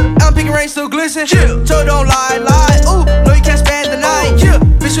listen, I'm picking rain, still glisten, so don't lie, lie, no you can't spend the night,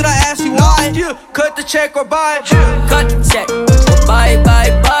 bitch, when I ask you why, cut the check or buy, cut the check, bye,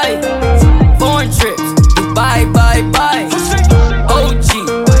 bye, bye. Foreign trips, bye, bye, bye. OG,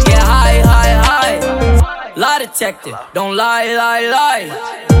 yeah, high, high, high. Lie detector, don't lie, lie, lie.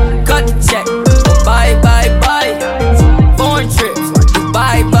 Cut the check, bye, bye, bye. Foreign trips,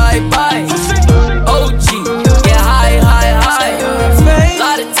 bye, bye, bye. OG, yeah, high, high, high.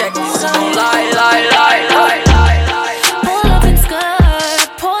 Lie detector, don't lie, lie, lie, lie. Pull up in skirt,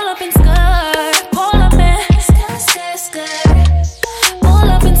 pull up in skirt, pull up in skirt. Pull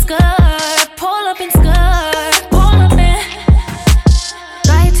up in skirt, pull up in skirt, pull up in.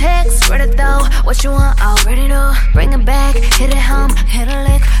 Got your text, read it though. What you want, already know. Bring it back, hit it home, hit a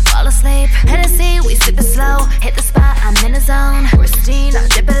lick, fall asleep. Hennessy, we sip it slow. Hit the spot, I'm in the zone. Pristine, I'll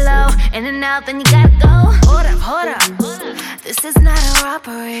dip it low. In and out, then you gotta go. Hold up, hold up. This is not a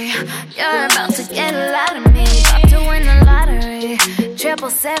robbery. You're about to get a lot of me. About to win the lottery.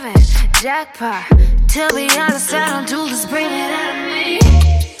 777, jackpot. To be honest, I don't do this, bring it out of me.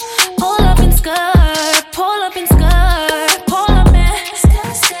 Pull up in skirt, pull up in skirt, pull up in skirt.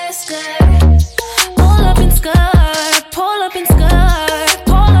 Pull up in skirt, pull up in skirt,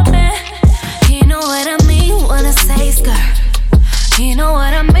 pull up in. You know what I mean when I say skirt. You know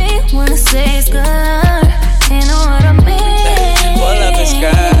what I mean when I say skirt. You know what I mean. Pull up in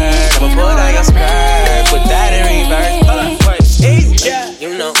skirt, I'ma pull down your skirt. Put that in reverse. Hold up, wait. Yeah. You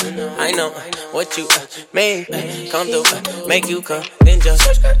know, I know what you made. Come through, make you come, then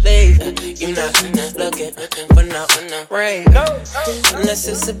just leave. You not looking for no rain. Unless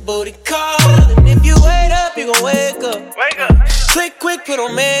it's a booty call. And if you wait up, you gon' wake up. Wake up. Click quick, put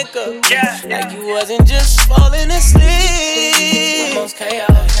on makeup. Yeah. Like you wasn't just falling asleep. Almost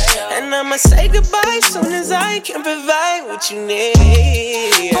chaos. And I'ma say goodbye soon as I can provide what you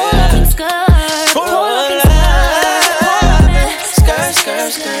need. Pull up in skirt, pull up in skirt, pull up in skirt,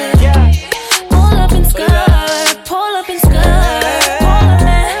 skirt, skirt. Yeah. Pull up in skirt, pull up in skirt, pull up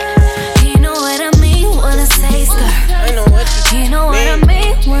in. You know what I mean when I say skirt. I know what you know what I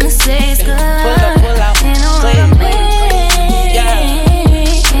mean when I say skirt. Pull up, pull out, you know what I mean.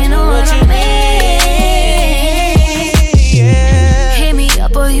 Yeah. You know what I mean. Yeah. Hit me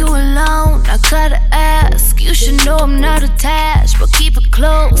up or you alone. I gotta ask. You should know I'm not attached, but keep it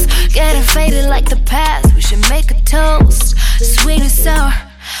close. Getting faded like the past. We should make a toast. Sweet and sour,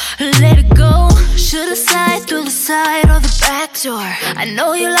 let it go. Should've slide through the side or the back door. I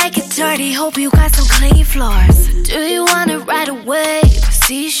know you like it dirty, hope you got some clean floors. Do you want it right away?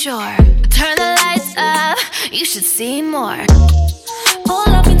 Seashore. Turn the lights up, you should see more. Pull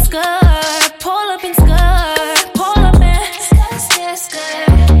up in skirt, pull up in skirt, pull up in skirt.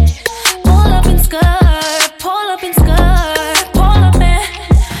 Pull up in skirt, pull up in skirt, pull up in.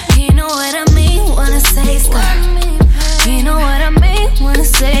 You know what I mean when I say skirt. You know what I mean when I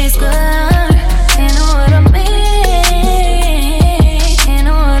say skirt. You know what I mean. You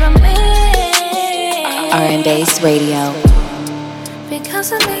know what I mean. RnBass Radio.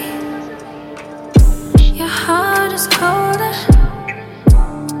 Because of me, your heart is colder.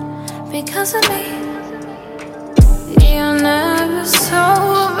 Because of me, you're never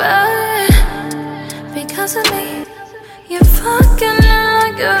sober. Because of me, you're fucking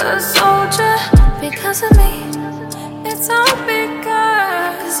like a soldier. Because of me, it's all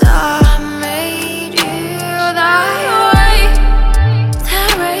because I made you that way.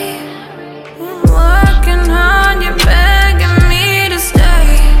 That way. Working hard, you're begging me to stay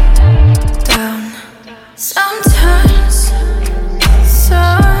down. Sometimes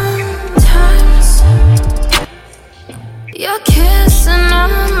you're kissing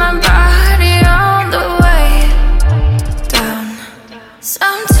on my body all the way down.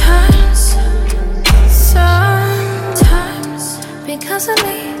 Sometimes, because of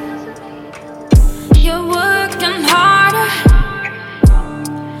me, you're working harder.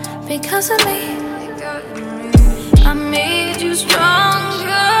 Because of me, I made you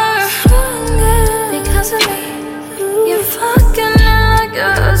stronger. Because of me, you're fucking like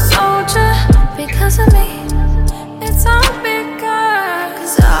a soldier. Because of me, it's all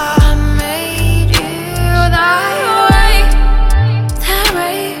because I made you that way. That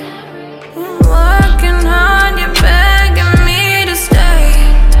way. Working hard, you're begging me to stay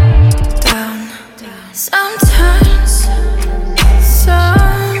down. Sometimes,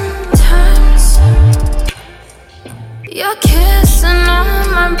 you're kissing on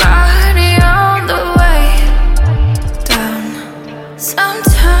my body all the way down.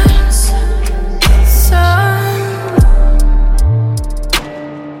 Sometimes,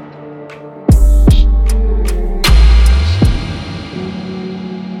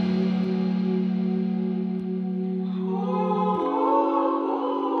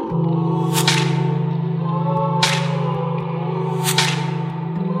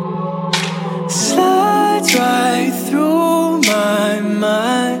 slides right through my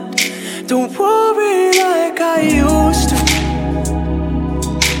mind. Don't worry like I used to.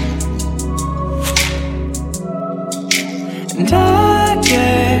 And I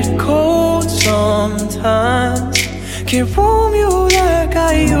get cold sometimes. Can't warm you like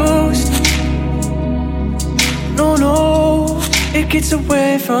I used to. No, it gets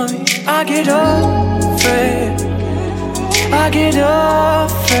away from me. I get afraid. I get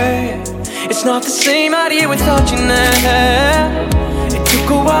afraid. It's not the same out here without you now. It took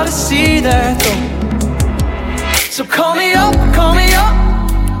a while to see that though. So call me up, call me up.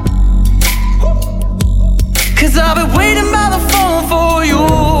 Cause I've been waiting by the phone for you.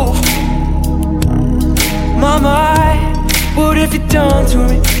 Mama, what have you done to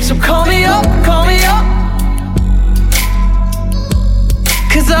me? So call me up, call me up.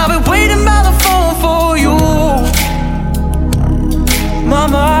 Cause I've been waiting by the phone for you.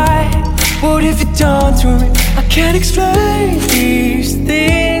 Mama, what have you done to me? I can't explain these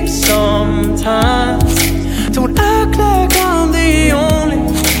things sometimes. Don't act like I'm the only.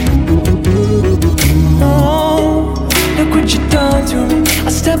 No, look what you done to me. I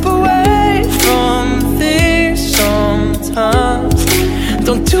step away from things sometimes.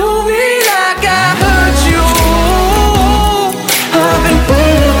 Don't do me like I hurt you. I've been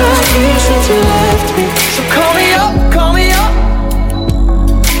waiting right here since you left me. So call me up, call me up.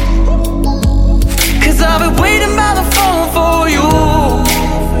 I've been waiting by the phone for you.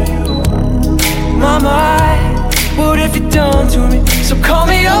 Mama, what have you done to me? So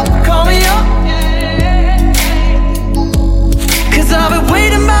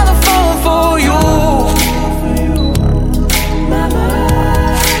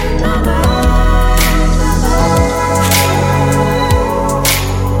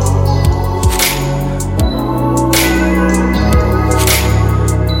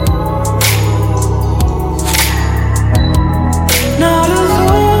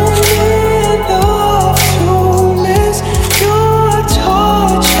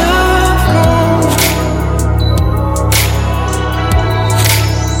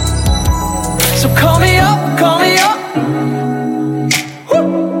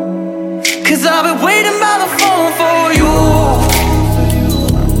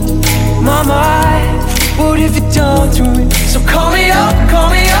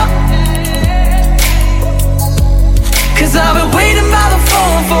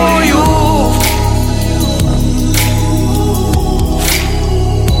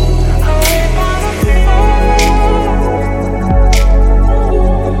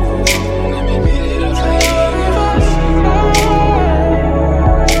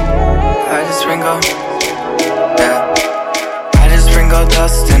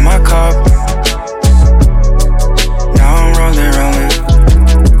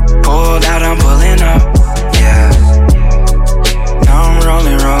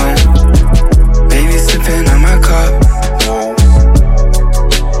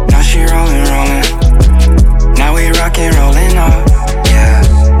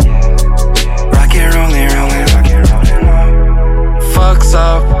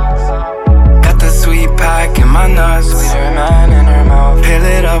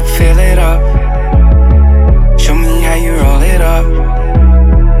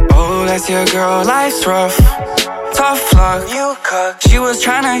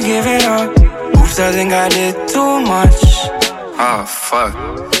I think I did too much. Oh, fuck.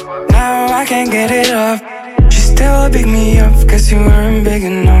 Now I can't get it up. She still pick me up, cause you weren't big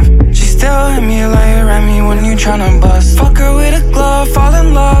enough. She still hit me like around me when you tryna bust. Fuck her with a glove, fall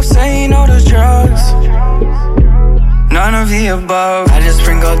in love, say no to drugs. None of the above. I just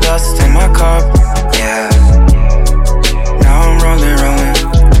sprinkle dust in my cup, yeah. Now I'm rolling, rolling.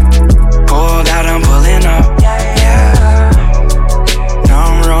 Pulled out, I'm pulling up, yeah. Now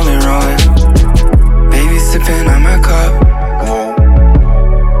I'm rolling, rolling. Baby sipping on my cup, whoa.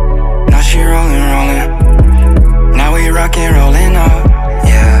 Now she rolling, rolling. Now we rockin', rolling up,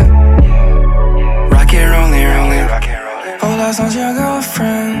 yeah. Rockin', rolling, rolling. Oh, that's not your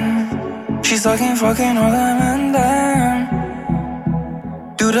girlfriend. She's sucking, fucking all them and them.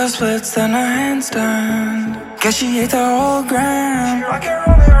 Do the splits, then her handstand. Guess she ate the whole gram.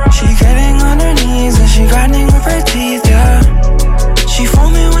 She getting on her knees and she grinding with her teeth, yeah. She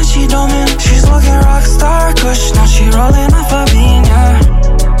foaming when she doming. She's looking rock star kush. Now she rolling off a bean, yeah.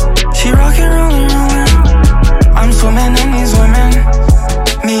 She rockin', rolling, rolling. I'm swimming in these women.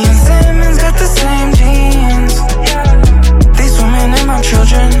 Me and Simmons got the same jeans. They swimming in my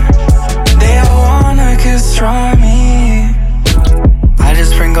children. They all wanna kiss from me. I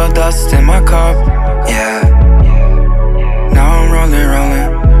just sprinkle dust in my cup, yeah. Now I'm rolling, rolling.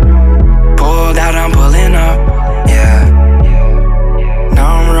 Pulled out, I'm pulling up, yeah. Now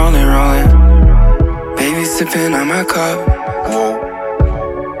I'm rolling, rolling. Baby sipping on my cup, whoa.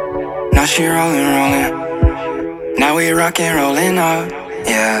 Now she rolling, rolling. Now we rockin', rolling up,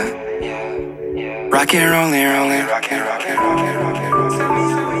 yeah. Rockin', rolling, rolling. Rockin', rockin', rockin', rockin', rockin'.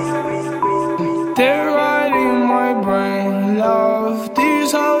 They're riding my brain, love.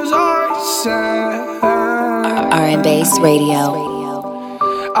 These hoes are sad. RnBass Radio.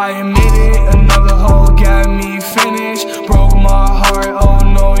 I admit it, another hoe got me finished. Broke my heart, oh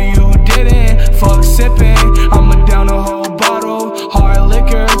no you didn't. Fuck sipping, I'ma down a whole bottle. Hard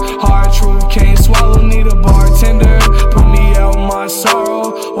liquor, hard truth, can't swallow. Need a bartender, put me out my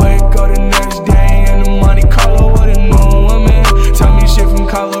sorrow. Wake up the next day in the Monte Carlo with a new woman. Tell me shit from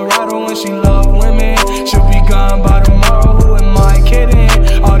Colorado and she love women. She'll be gone by tomorrow, who am I kidding?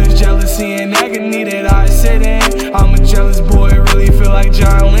 All this jealousy and agony that I sit in. I'm a jealous boy, really feel like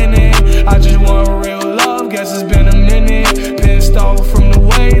John Lennon. I just want real love, guess it's been a minute. Pissed off from the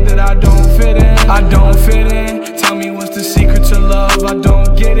way that I don't fit in. I don't fit in, tell me what's the secret to love, I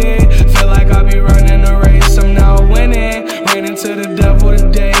don't get it. Feel like I be running a race, I'm now winning. Ran into the devil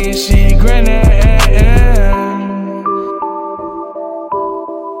today and she grinning.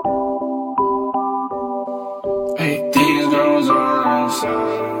 Hey, these girls are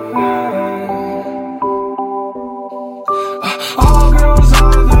inside. All girls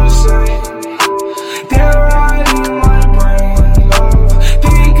are the same. They're riding my brain, love.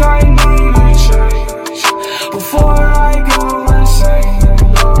 Think I need a change before I go insane,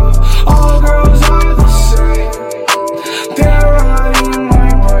 love. All girls are the same. They're riding my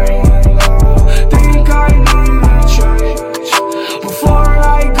brain, love. Think I need a change before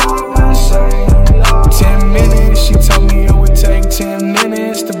I go insane, love. 10 minutes, she told me it would take 10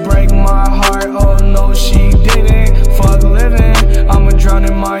 minutes to break my heart. Oh no, she didn't. Fuck living, I'ma drown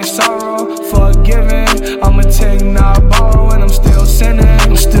in my sorrow. Fuck giving, I'ma take, not borrow, and I'm still sinning.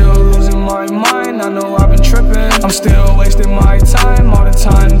 I'm still losing my mind, I know I've been tripping. I'm still wasting my time, all the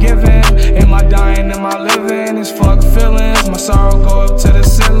time given. Am I dying, am I living? It's fuck feelings, my sorrow go up to the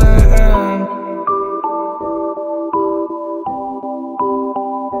ceiling.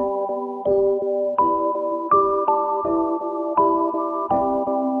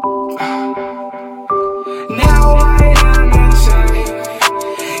 Now I am insane.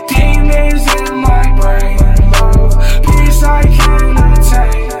 Demons in my brain, love. Peace I can't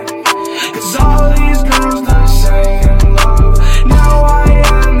attain. Cause all these girls the same, love. Now I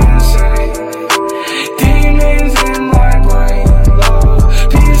am insane. Demons in my brain, love.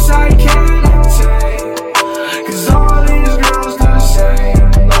 Peace I can't attain. Cause all these girls the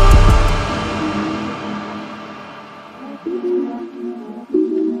same, love.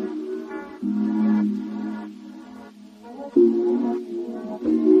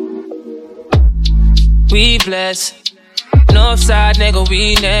 We blessed. Northside nigga,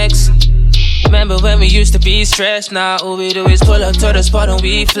 we next. Remember when we used to be stressed? Now all we do is pull up to the spot and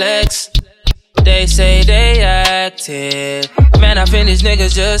we flex. They say they active. Man, I finished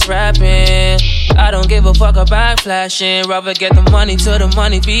niggas just rapping. I don't give a fuck about flashing. Rather get the money till the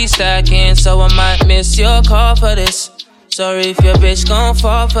money be stacking. So I might miss your call for this. Sorry if your bitch gon'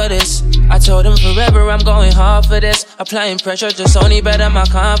 fall for this. I told him forever I'm going hard for this. Applying pressure just only better my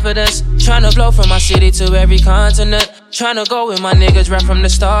confidence. Tryna blow from my city to every continent. Tryna go with my niggas right from the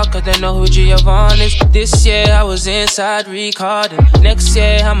start, cause they know who Giovanni is. This year I was inside recording. Next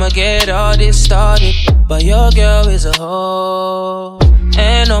year I'ma get all this started. But your girl is a hoe,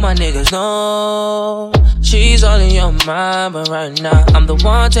 and all my niggas know she's only on mine. But right now I'm the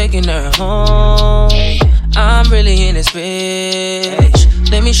one taking her home. I'm really in this bitch.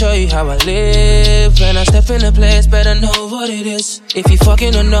 Let me show you how I live. When I step in the place, better know what it is. If you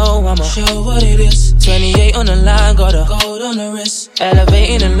fucking don't know, I'ma show what it is. 28 on the line, got a gold on the wrist.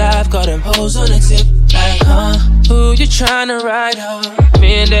 Elevating in life, got them hoes on the tip. Like, who you tryna ride, huh?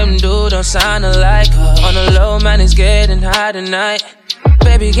 Me and them dude don't sound alike, huh? On the low, man, it's getting high tonight.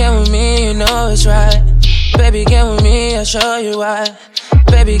 Baby, get with me, you know it's right. Baby, get with me, I'll show you why.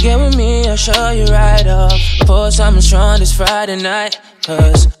 Baby, get with me, I'll show you right up. Pour something strong this Friday night,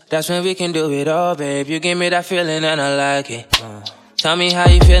 cause that's when we can do it all, babe. You give me that feeling and I like it. Tell me how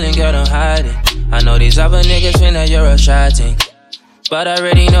you feeling, girl, don't hide it. I know these other niggas think that you're a shy thing, but I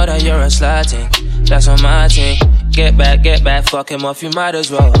already know that you're a sliding. That's on my team. Get back, fuck him off, you might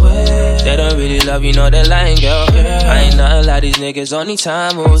as well. They don't really love you, know they're lying, girl. I ain't nothing like these niggas, only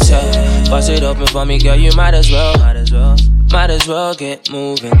time will tell. Bust it open for me, girl, you might as well. Might as well get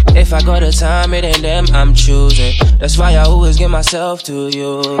moving. If I got the time, it ain't them I'm choosing. That's why I always give myself to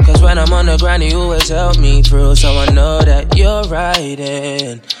you. Cause when I'm on the grind, you always help me through. So I know that you're right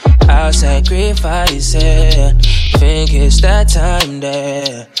and I'll sacrifice it. Think it's that time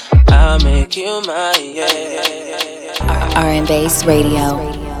there, I'll make you mine, yeah. RnBass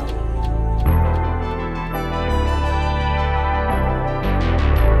Radio.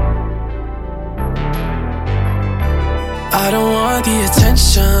 I don't want the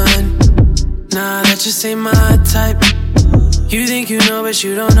attention. Nah, that just ain't my type. You think you know, but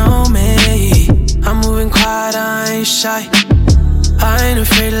you don't know me. I'm moving quiet, I ain't shy. I ain't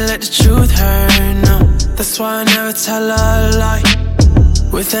afraid to let the truth hurt, no. That's why I never tell a lie.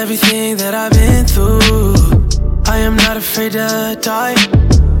 With everything that I've been through, I am not afraid to die.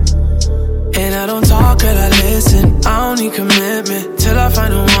 And I don't talk, girl, I listen. I don't need commitment till I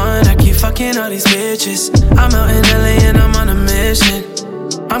find the one. I keep fucking all these bitches. I'm out in LA and I'm on a mission.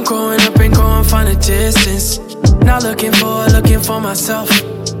 I'm growing up and going find a distance. Not looking for myself.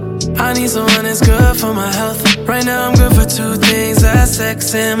 I need someone that's good for my health. Right now I'm good for two things, that's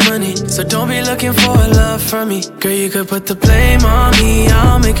sex and money. So don't be looking for a love from me. Girl, you could put the blame on me,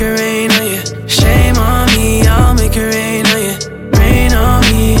 I'll make it rain on you. Shame on me, I'll make it rain on you. Rain on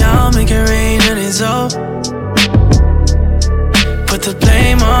me, I'll make it rain on his own. Put the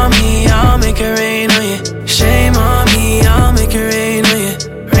blame on me, I'll make it rain on you. Shame on me, I'll make it rain on you.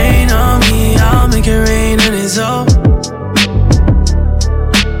 Rain on me, I'll make it rain on his own.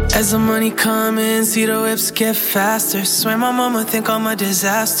 As the money come in, see the whips get faster. Swear my mama think I'm a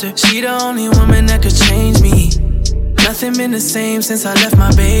disaster. She the only woman that could change me. Nothing been the same since I left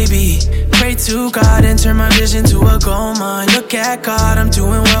my baby. Pray to God and turn my vision to a gold mine. Look at God, I'm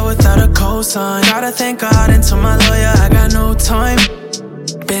doing well without a cosign. Gotta thank God and to my lawyer, I got no time.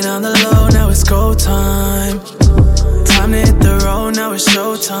 Been on the low, now it's go time. Time to hit the road, now it's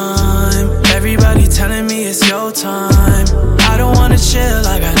showtime. Everybody telling me it's your time. I don't wanna chill,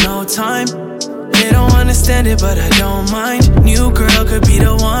 I got no time. They don't understand it, but I don't mind. New girl could be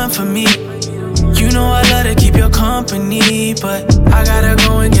the one for me. You know I love to keep your company, but I gotta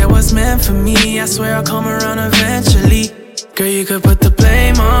go and get what's meant for me. I swear I'll come around eventually. Girl, you could put the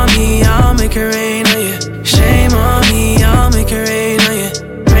blame on me, I'll make it rain on you. Shame on me, I'll make it rain on you.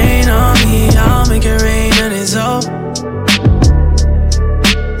 Rain on me, I'll make it rain on his own.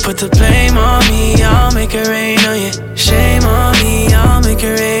 Put the blame on me, I'll make it rain on you. Shame on me, I'll make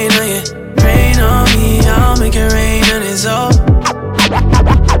it rain on you. Rain on me, I'll make it rain on his own.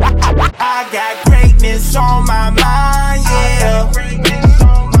 I got greatness on my mind, yeah.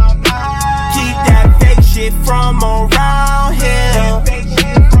 Keep that fake shit from around here.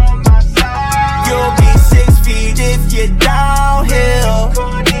 You'll be 6 feet if you're downhill.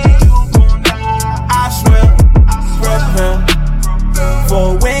 I swear,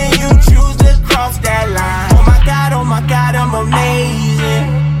 for when you choose to cross that line. Oh my God, I'm amazing.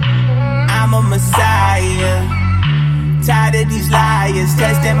 I'm a messiah. Tired of these liars,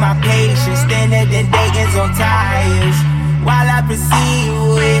 testing my patience, thinner than Dayton's on tires. While I proceed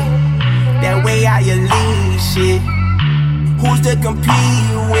with that way how you lead shit. Who's to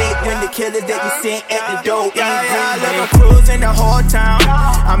compete with when the killers that you sent at the door? Yeah, look, I'm cruising the whole town.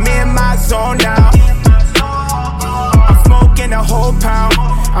 I'm in my zone now. I'm smoking a whole pound.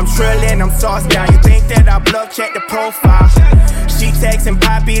 I'm trilling, I'm sauced down. You think that I bluff, check the profile. She texting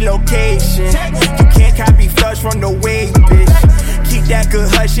Poppy location. You can't copy flush from the wave, bitch. Keep that good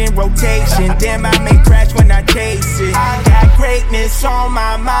hush in rotation. Damn, I may crash when I chase it. I got greatness on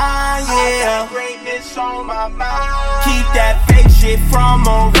my mind, yeah. Keep that fake shit from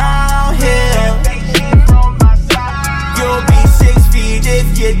around here. You'll be 6 feet if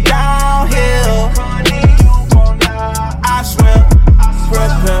you're downhill. I swear,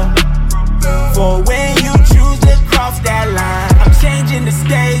 prepare for when you choose to cross that line. I'm changing the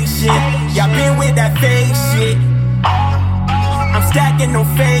station. Y'all been with that fake shit. I'm stacking no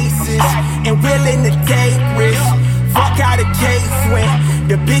faces and willing to take risks. Fuck how the case went.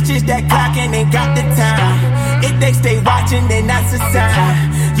 The bitches that clockin' ain't got the time. If they stay watching, then that's a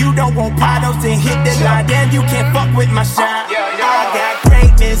sign. You don't want bottles and hit the line. Damn, you can't fuck with my shine. I got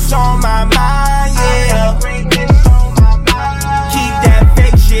greatness on my mind, yeah. Keep that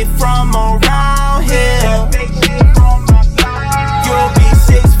fake shit from around here. You'll be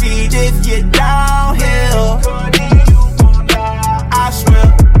 6 feet if you're downhill. I swear,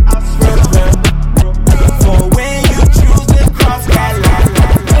 for when you choose to cross that line.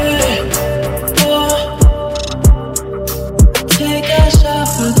 Take a shot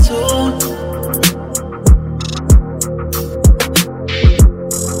for two.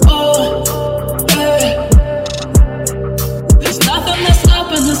 There's nothing that's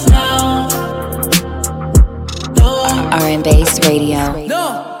stopping us now. No. RnBass Radio. No.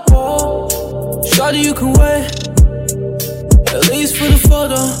 Shawty, you can wait. At least for the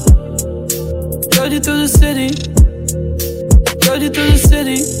photo. Dirty through the city. Dirty through the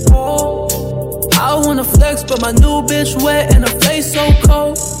city. I wanna flex, but my new bitch wet and her face so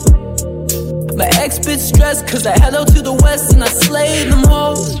cold. My ex bitch stressed, cause I head out to the west and I slayed them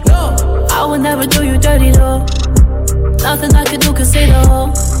hoes. No, I would never do you dirty though. Nothing I could do could save the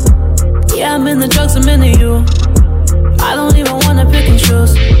hoe. Yeah, I'm in the drugs, I'm into you. I don't even wanna pick and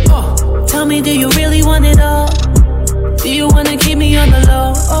choose. Tell me, do you really want it all? Do you wanna keep me on the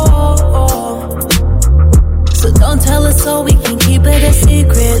low? So don't tell us so we can keep it a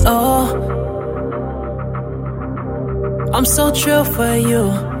secret. I'm so true for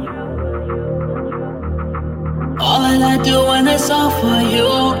you. All that I do when it's all for you.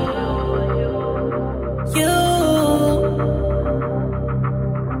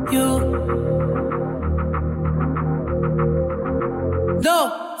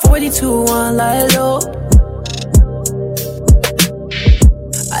 No, 42 on like low.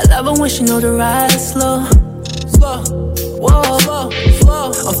 I love it when she know the ride slow. Whoa,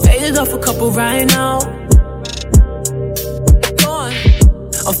 slow. I'm faded off a couple right now. Gone.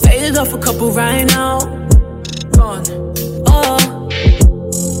 I'm faded off a couple right now. Gone.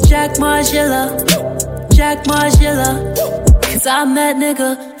 Jack Margilla. Cause I'm that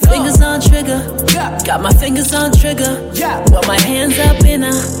nigga. Fingers on trigger. Got my fingers on trigger. Got my hands up in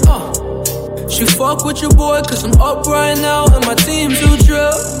her. She fuck with your boy cause I'm up right now and my team too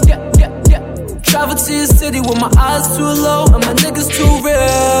drill. Travel to your city with my eyes too low and my niggas too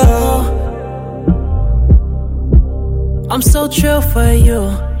real. I'm so chill for you.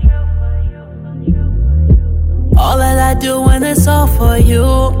 All that I do when it's all for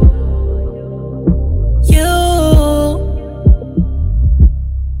you.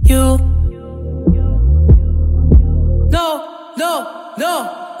 No.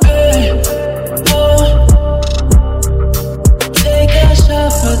 Hey, take a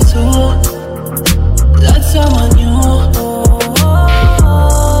shot for two. That's how I knew.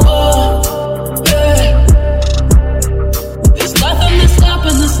 Hey. There's nothing that's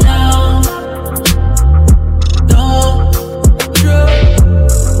stopping us now. No.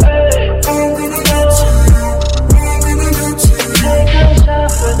 Hey. Take a shot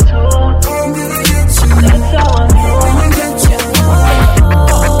for two. That's how I knew.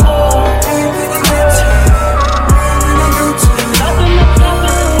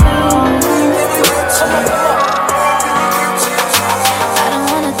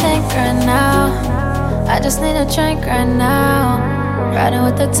 Just need a drink right now. Riding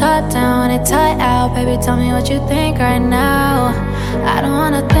with the top down, it tight out. Baby, tell me what you think right now. I don't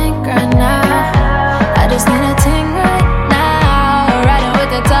wanna think right now. I just need a ting right now. Riding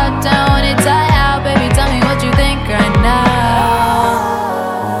with the top down, it tight out. Baby, tell me what you think right now.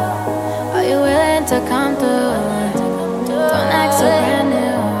 Are you willing to come through? Don't act so brand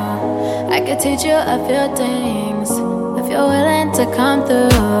new. I could teach you a few things if you're willing to come through.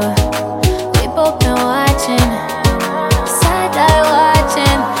 Both been watching, side-eye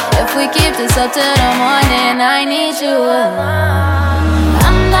watching. If we keep this up till the morning, I need you alone.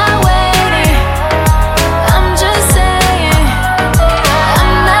 I'm not waiting, I'm just saying.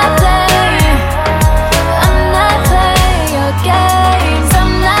 I'm not playing your games.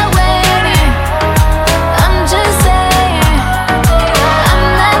 I'm not waiting, I'm just saying.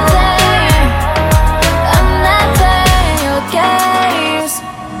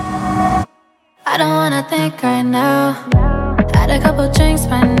 drinks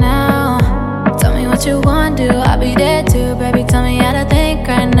right now. Tell me what you wanna do, I'll be there too. Baby, tell me how to think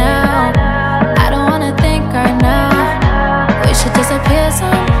right now. I don't wanna think right now. We should disappear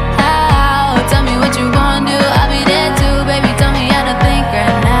somehow. Tell me what you wanna do, I'll be there too. Baby, tell me how to think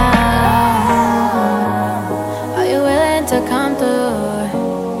right now. Are you willing to come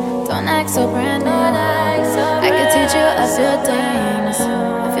through? Don't act so brand new. I can teach you a few things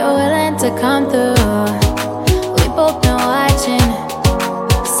if you're willing to come through. We both been watching,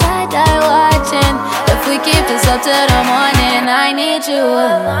 side-eye watching. If we keep this up till the morning, I need you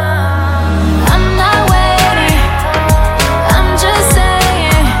alone. I'm not waiting, I'm just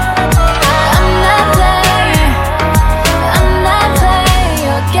saying. I'm not playing, I'm not playing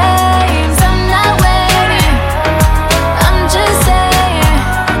your games. I'm not waiting, I'm just saying.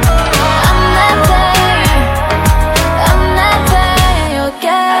 I'm not playing, I'm not playing your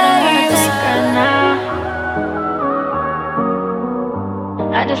games.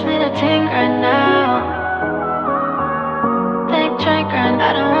 I just need a think right now. Think, drink right now.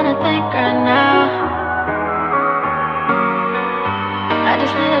 I don't wanna think right now. I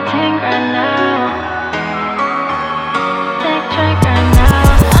just need a think right now. Think, drink right now.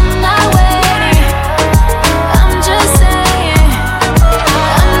 I'm not waiting, I'm just saying.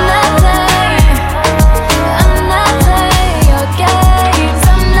 I'm not playing, I'm not playing your games.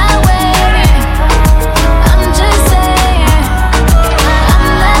 I'm not waiting, I'm just saying. I'm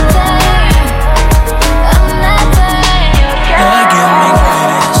not playing, I'm not playing your games. Boy, give me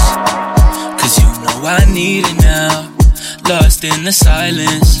guidance, 'cause you know I need it now. Lost in the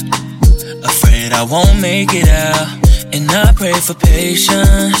silence, afraid I won't make it out. And I pray for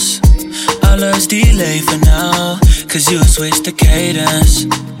patience. Our love's delayed for now, 'cause you switched the cadence.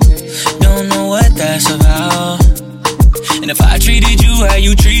 Don't know what that's about. And if I treated you how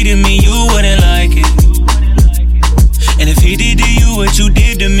you treated me, you wouldn't like it. And if he did to you what you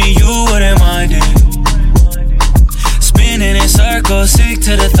did to me, you wouldn't mind it. Spinning in circles, sick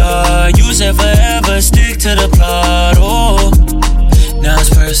to the thought. You said forever, stick to the plot. Oh, now it's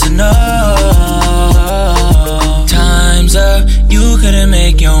personal. Time's up, you couldn't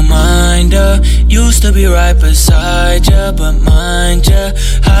make your mind up. Used to be right beside ya, but mind ya,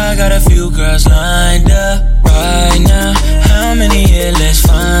 I got a few girls lined up right now. How many here, let's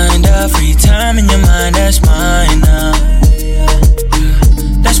find out. Free time in your mind, that's mine now.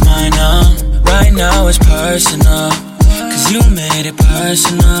 That's mine now. Right now it's personal, 'cause you made it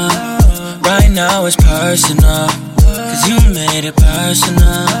personal. Right now it's personal, 'cause you made it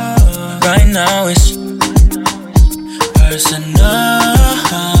personal. Right now it's personal.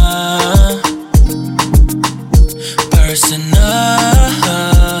 Personal.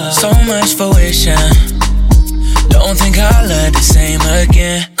 So much for wishing. Don't think I'll love the same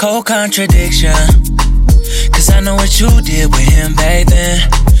again. Cold contradiction, 'cause I know what you did with him back then.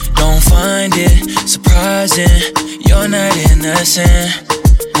 Don't find it surprising, you're not innocent.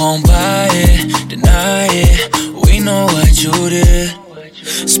 Won't buy it, deny it, we know what you did.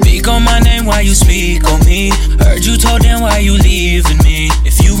 Speak on my name while you speak on me. Heard you told them why you leaving me.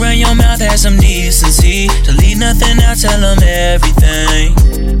 If you run your mouth, have some decency. To leave nothing out, tell them everything.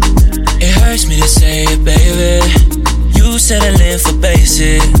 It hurts me to say it, baby. You settling for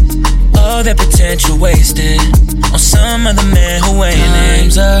basic. All that potential wasted on some other man who ain't it.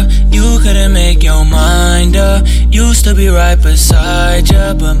 Time's up, you couldn't make your mind up. Used to be right beside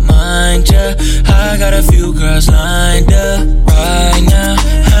ya, but mind ya, I got a few girls lined up right now.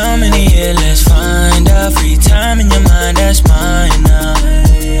 How many here, let's find out. Free time in your mind, that's mine now.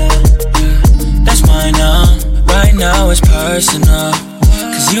 That's mine now. Right now it's personal,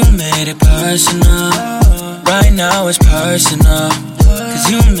 'cause you made it personal. Right now it's personal, 'cause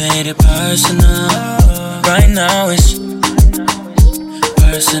you made it personal. Right now it's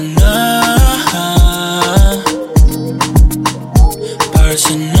personal.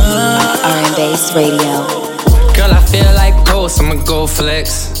 Personal. RnBass Radio. Girl, I feel like ghost, I'ma go flex,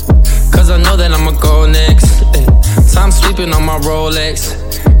 'cause I know that I'ma go next. Time sleeping on my Rolex,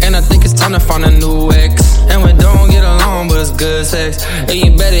 and I think it's time to find a new ex. And we don't get along, but it's good sex. Hey,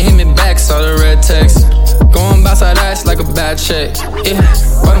 you better hit me back, saw the red text. Going bounce that ass like a bad check, yeah,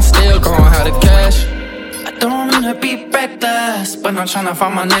 but I'm still gon' have the cash. I don't wanna be reckless, but I'm tryna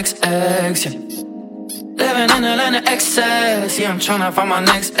find my next ex, yeah. Living in a land of excess, yeah, I'm tryna find my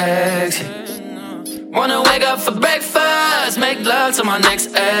next ex, yeah. Wanna wake up for breakfast, make love to my next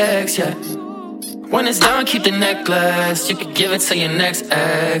ex, yeah. When it's done, keep the necklace, you can give it to your next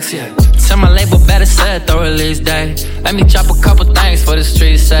ex, yeah. Tell my label better set the release date. Let me drop a couple things for the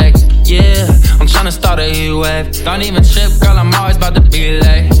street's sake. Yeah, I'm tryna start a heat wave. Don't even trip, girl, I'm always about to be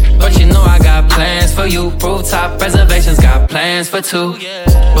late. But you know I got plans for you. Rooftop reservations, got plans for two.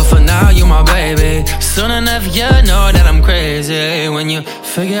 But for now, you my baby. Soon enough, you know that I'm crazy. When you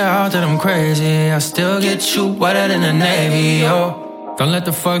figure out that I'm crazy, I still get you wetter than the Navy, oh. Don't let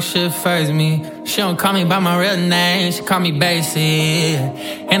the fuck shit faze me. She don't call me by my real name, she call me Basie.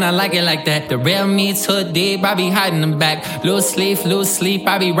 And I like it like that. The real me too deep, I be hiding them back. Lose sleep,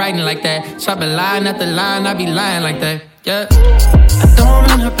 I be writing like that. Chopping line after line, I be lying like that. Yeah. I don't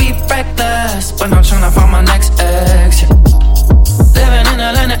wanna be reckless, but I'm tryna find my next ex. Yeah. Living in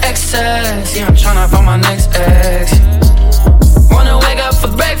Atlanta excess, yeah, I'm tryna find my next ex. Wanna wake up for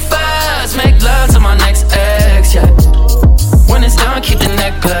breakfast, make love to my next ex, yeah. When it's done, keep the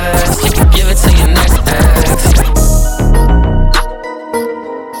necklace. You can give it to your next ex.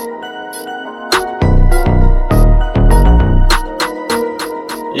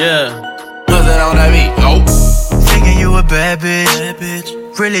 Yeah, put that on that beat. Oh, thinking you a bad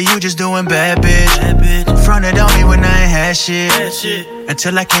bitch. Really, you just doing bad bitch. Fronted on me when I ain't had shit.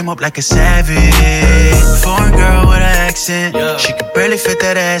 Until I came up like a savage. Foreign girl with an accent. She could barely fit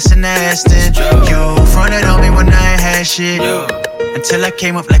that ass in the Aston. You fronted on me when I ain't had shit. Until I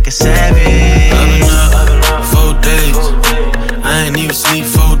came up like a savage. I've been up 4 days. I ain't even sleep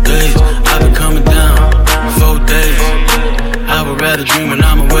 4 days. I've been coming down 4 days. I would rather dream when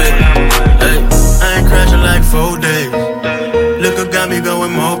I'm awake. Hey, I ain't crashing like 4 days. Liquor got me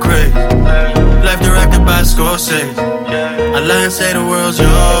going more crazy. Life directed by Scorsese. I lie and say the world's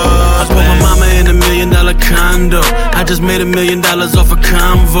yours. I put my mama in $1 million condo. I just made $1 million off a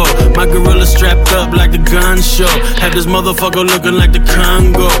convo. My gorilla strapped up like the gun show. Had this motherfucker looking like the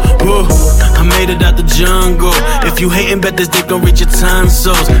Congo. Whoa, I made it out the jungle. If you hatin', bet this dick gon' reach your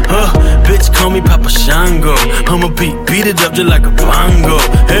tonsils. Bitch, call me Papa Shango. I'ma beat it up just like a bongo.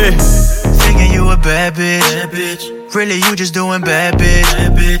 Hey, thinking you a bad bitch. Really, you just doing bad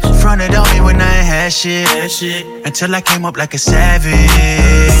bitch. Fronted on me when I ain't had shit. Until I came up like a savage.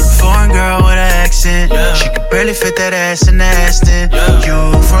 Foreign girl with an accent. She could barely fit that ass in the Aston.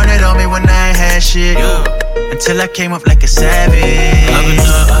 You fronted on me when I ain't had shit. Until I came up like a savage. I've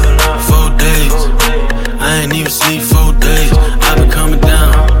been up 4 days. I ain't even sleep 4 days. I've been coming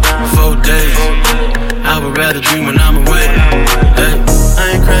down 4 days. I would rather dream when I'm awake. Hey,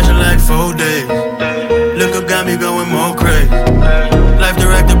 I ain't crashing like 4 days. Look up, got me going more crazy. Life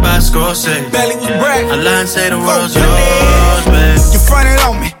directed by Scorsese. Belly was bragging. I lie and say the world's yours, babe. You fronted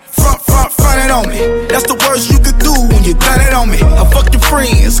on me, fronted on me. That's the worst you could do when you done it on me. I fuck your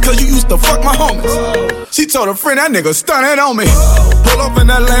friends, cause you used to fuck my homies. She told a friend that nigga stunted on me. Pull up in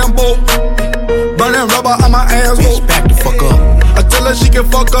that Lambo, burning rubber on my ass. Bitch, back the fuck up. I tell her she can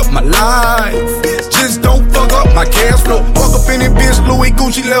fuck up my life. Just don't fuck up my cash flow. Walk up in it, bitch, Louis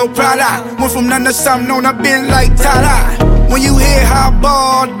Gucci, Lil Prada. Went from none to something on, I been like Tada. When you hear high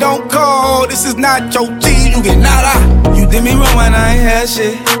ball, don't call. This is not your G, you get nada. You did me wrong when I ain't had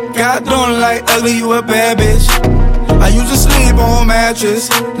shit. God don't like ugly, you a bad bitch. I used to sleep on mattress.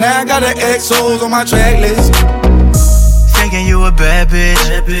 Now I got the XOs on my track list. Thinking you a bad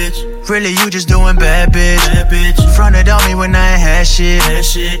bitch. Really, you just doing bad bitch. Fronted on me when I ain't had shit.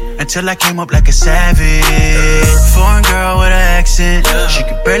 Until I came up like a savage. Foreign girl with an accent. She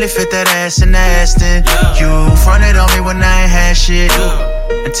could barely fit that ass in the Aston. You fronted on me when I ain't had shit.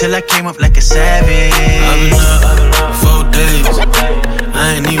 Until I came up like a savage. I've been up 4 days.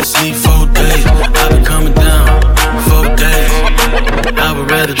 I ain't even sleep 4 days. I've been coming down 4 days. I would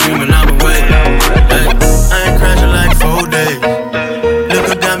rather dream when I'm awake. Hey, I ain't crashing like 4 days.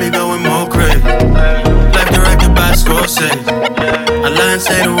 Liquor got me going more crazy. Life directed by Scorsese. I lie and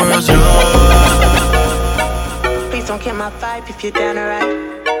say the world's yours. Please don't kill my vibe if you're down to ride.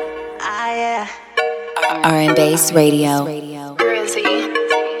 Ah, yeah. RnBass Radio. Grizzy.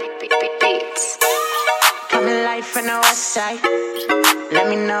 Beats. Coming live from the west side. Let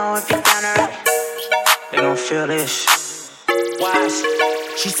me know if you're down to ride. They gon' feel this. Watch.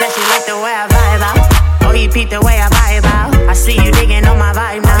 She said she liked the way I vibe out. Oh, you peep the way I vibe out. I see you digging on my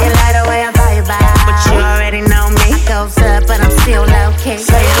vibe now. You like the way I vibe out. But you already know me. I goes up, but I'm still low key.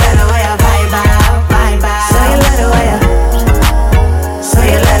 So you like the way I vibe out, vibe out. So you like the way I. So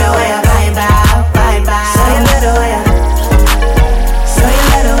you like the way I vibe out, vibe out. So you like the way I. So you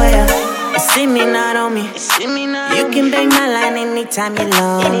like the way I. You see me, not on me. You can bang my line anytime you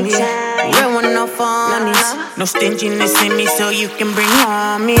lonely. Real one, no phonies. No stinginess in me, so you can bring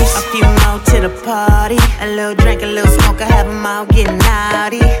homies. A few more to the party. A little drink, a little smoke, I have them all getting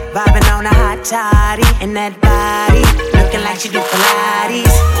naughty. Vibing on a hot toddy. And that body, looking like she do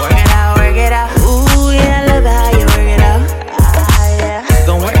Pilates. Work it out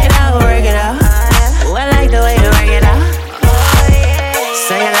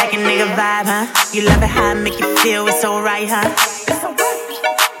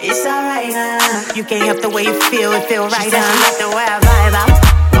You can't help the way you feel, it feel right, huh? You like the way I vibe out.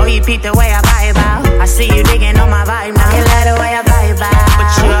 Oh, you peep the way I vibe out. I see you digging on my vibe now. You like the way I vibe out.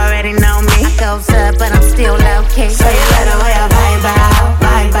 But you already know me. I goes up, but I'm still low key. So you like the way I vibe out,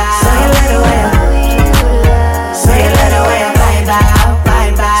 vibe out. So you like the way I. So you like the way I vibe out,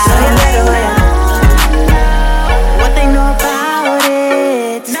 vibe out. So you like the way I. What they know about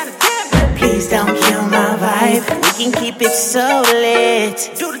it? Please don't kill my vibe. We can keep it so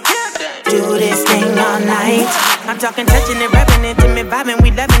lit. Do this thing all night. I'm talking, touching and rapping, intimate vibing.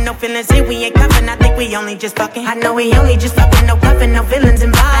 We loving, no feelings here. We ain't cuffing. I think we only just fucking. I know we only just fucking, no cuffing, no feelings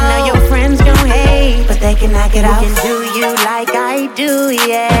involved. I know your friends gon' hate, but they can knock it out. Who can do you like I do,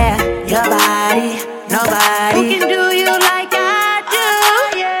 yeah. Your body, nobody. Who can do you like I do,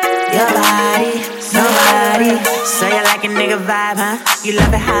 yeah. Your body, nobody. So you like a nigga vibe, huh? You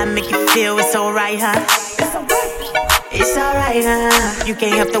love it how I make you feel, it's alright, huh? It's alright, huh? You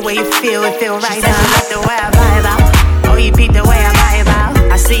can't help the way you feel, it feel right, huh? You like the way I vibe out. Oh, you peep the way I vibe out.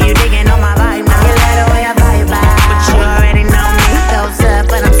 I see you digging on my vibe now. You like the way I vibe out. But you already know me. Goes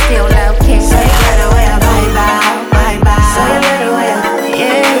up, but I'm still low key. So you like the way I vibe out, vibe out. So you like the way I,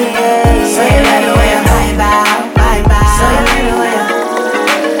 yeah. So you like the way I vibe out, vibe out. So you like the way I.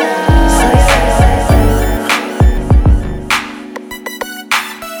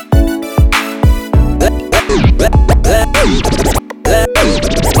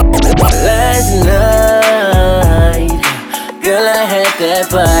 Last night, girl, I had that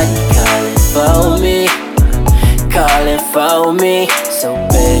body calling for me. So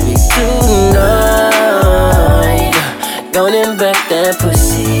baby, tonight, gonna back that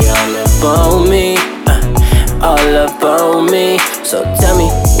pussy all up on me, all up on me. So tell me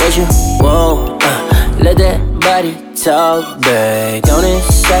what you want, let that body talk, babe. Gonna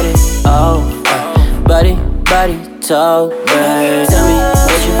set it off, body talk, babe. Tell me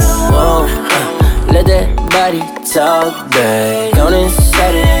what you want, let that body talk, babe. Gonna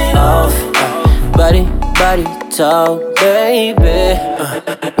set it off, body talk, baby.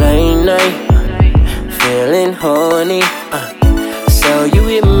 Late night, feeling horny, so you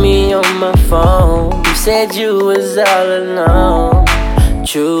hit me on my phone. You said you was all alone,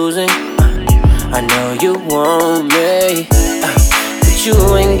 choosing. I know you want me, you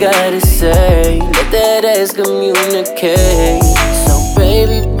ain't gotta say, let that ass communicate. So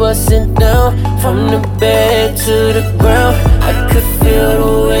baby, bust it down from the bed to the ground. I could feel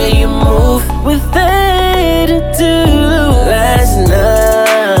the way you move with attitude. Last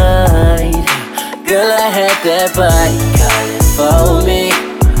night, girl, I had that body calling for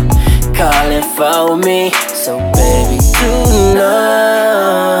me. So baby, tonight,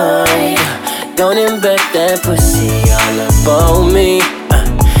 gonna back that pussy all up on me,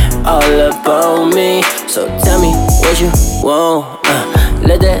 all up on me. So tell me what you want,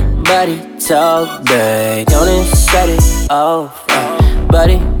 let that body talk, babe. Gonna set it off,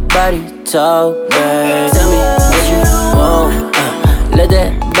 body talk, babe. Tell me what you want, let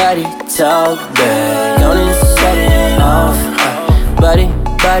that body talk, babe. Gonna set it off, body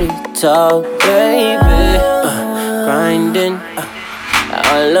talk, baby. Grinding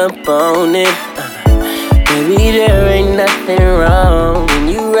all up on it. Baby, there ain't nothing wrong when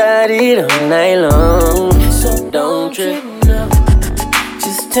you ride it all night long. So don't trip,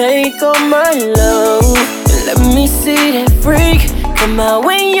 just take all my love and let me see that freak come out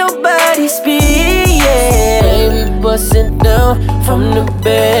when your body speak, yeah. Baby, bust it down from the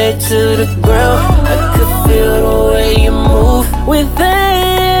bed to the ground. I could feel the way you move with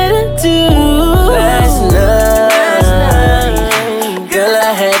attitude. Last night, girl,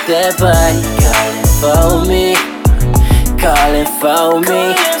 I had that body calling for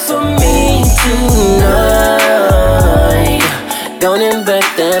me. So me tonight, gonna back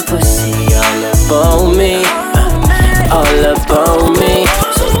that pussy all up on me, all up on me.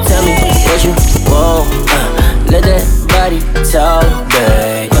 So tell me what you want, let that body talk,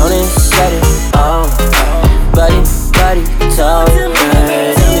 babe. Gonna set it off, body talk,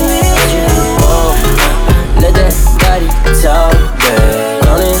 babe. Tell me what you want, let that body talk, babe.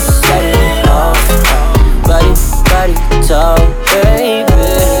 Gonna set it off, body talk, baby.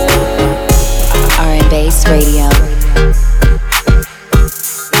 RnBass Radio.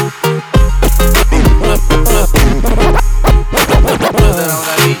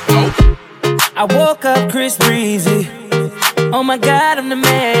 I woke up Chris Breezy. Oh my God, I'm the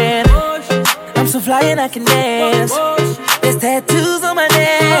man. I'm so fly and I can dance. There's tattoos on my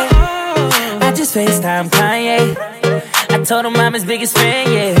neck. I just FaceTime Kanye. I told him I'm his biggest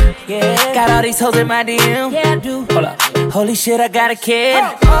fan, yeah. Got all these hoes in my DM. Yeah, I do. Hold up. Holy shit, I got a kid.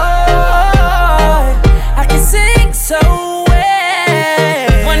 Oh, I can sing so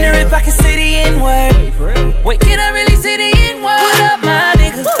well. Wonder if I can say the N-word.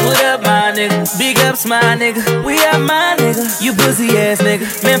 nigga. Big ups, my nigga. We are my nigga. You pussy ass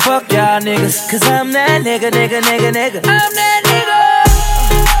nigga. Man, fuck y'all niggas. Cause I'm that nigga. I'm that nigga.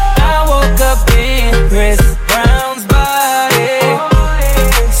 I woke up in Chris Brown's body.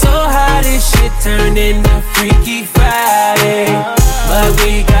 So how this shit turned into Freaky Friday. But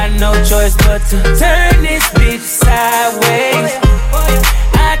we got no choice but to turn this bitch sideways.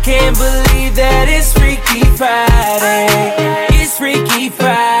 I can't believe that it's Freaky Friday. It's Freaky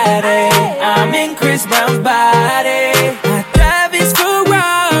Friday. I'm in Chris Brown's body. I drive his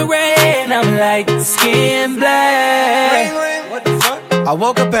Ferrari and I'm like skin black. What the fuck? I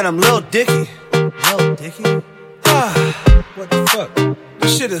woke up and I'm Lil Dicky. Lil Dicky? What the fuck?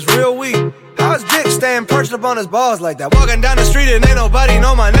 This shit is real weak. How's Dick staying perched up on his balls like that? Walking down the street and ain't nobody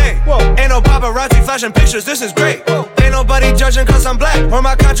know my name. Whoa. Ain't no paparazzi flashing pictures, this is great. Whoa. Ain't nobody judging cause I'm black or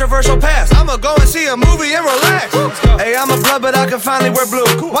my controversial past. I'ma go and see a movie and relax. Hey, I'm a blood but I can finally wear blue.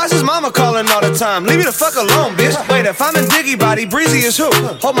 Cool. Why's his mama calling all the time? Leave me the fuck alone, bitch. Wait, if I'm in Diggy body, Breezy is who?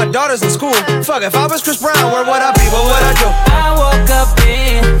 Hope my daughter's in school. Fuck, if I was Chris Brown, where would I be? What would I do? I woke up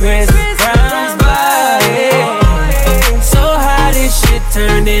in Chris Brown's body. So how this shit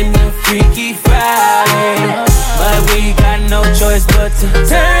turned into Freaky Friday. But we got no choice but to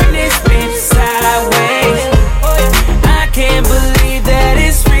turn this bitch sideways. I can't believe that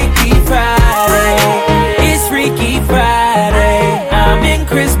it's Freaky Friday. It's Freaky Friday. I'm in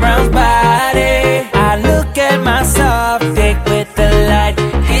Chris Brown's body. I look at my soft dick with the light.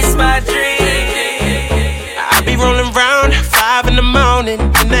 It's my dream. I be rolling round 5 in the morning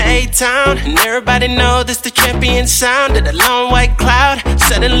in the A-town, and everybody know this the champion sound of the long white cloud.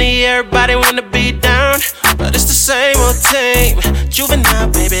 Suddenly everybody wanna be down, but it's the same old team. Juvenile,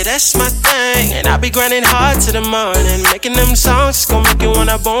 baby, that's my thing. And I be grinding hard to the morning, making them songs that's gon' make you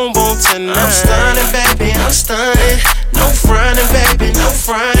wanna boom boom tonight. I'm stunning, baby, I'm stunning. No frontin', baby, no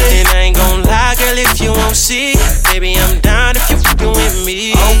frontin'. And I ain't gon' lie, girl, if you won't see, baby, I'm down if you fuckin' with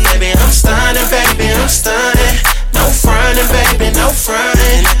me. Oh, baby, I'm stunning, baby, I'm stunning. No frontin', baby, no frontin'.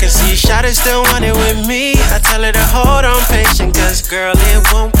 And I can see Shawty still want it with me. I tell her to hold on patient, cause girl,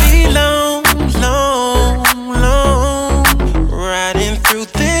 it won't be long, long, long, riding through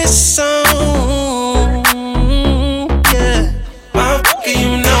this song, yeah. Motherfucker,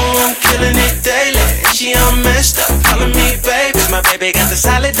 you know I'm killing it daily. She all messed up, calling me baby. My baby got the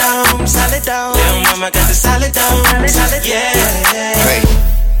solid dome, solid dome. Little mama got the solid dome, solid, yeah. Hey.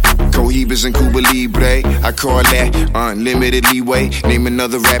 Cohibas and Cuba Libre, I call that unlimited leeway. Name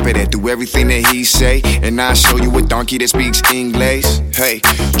another rapper that do everything that he say, and I show you a donkey that speaks English. Hey,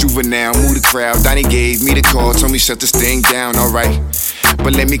 Juvenile, move the crowd. Donnie gave me the call, told me shut this thing down, alright.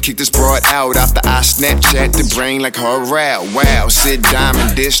 But let me kick this broad out after I Snapchat the brain like her route. Wow, sit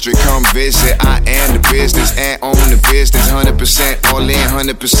Diamond District, come visit. I am the business and own the business. 100% all in,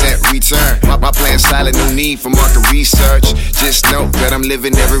 100% return. My plan's solid, no need for market research. Just know that I'm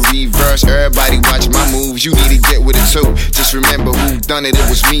living every reverse. Everybody watch my moves, you need to get with it too. Just remember who done it, it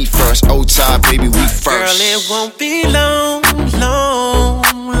was me first. Old time, baby, we first. Girl, it won't be long, long,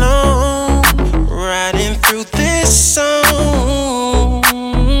 long, riding through this song,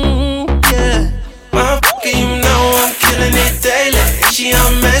 yeah. Motherfucker, you know I'm killing it daily. She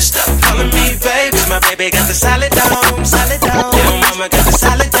all messed up, calling me baby. My baby got the solid dome, solid dome. Little mama got the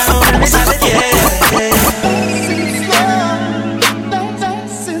solid dome, solid, yeah.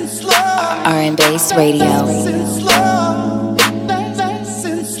 RnBass Radio.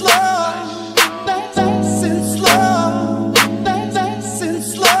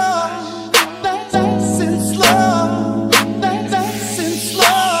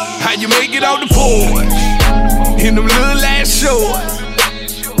 How you make it out the porch in them little ass shorts,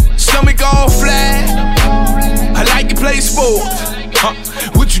 stomach all flat. I like you play sports.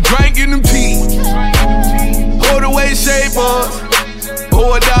 What you drink in them teeth? Hold away shape us.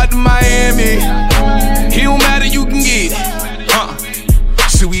 Or out to Miami. It don't matter, you can get it.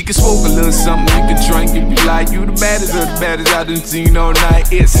 So we can smoke a little something, you can drink if you like. You the baddest of the baddest I done seen all night.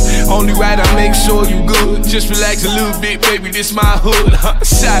 It's only right I make sure you good. Just relax a little bit, baby, this my hood.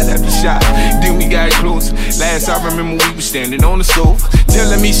 Shot after shot, then we got close. Last I remember we was standing on the sofa,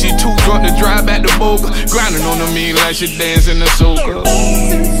 telling me she too drunk to drive back to Boca. Grinding on the mean like she dancing the soca.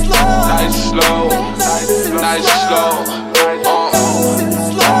 Nice slow, nice slow,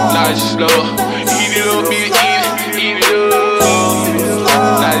 nice slow. Eat it up, eat it up.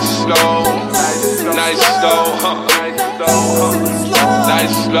 Nice slow, nice slow,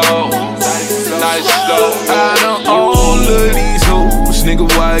 nice slow, nice slow. Out of all of these hoes, nigga,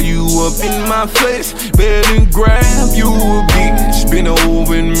 why you up in my face? Better grab you a bitch, spin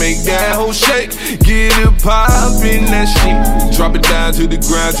over and make that hoe shake. Get up pop in that shit. Drop it down to the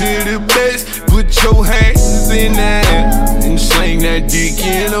ground, to the base. Put your hands in that air and sling that dick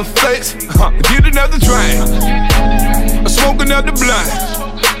in the face. Get another drink, smoke another blunt,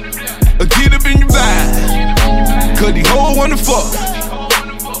 get up in your vibe, cause the whole wanna fuck.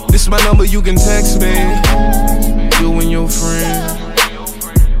 This my number, you can text me. You and your friend,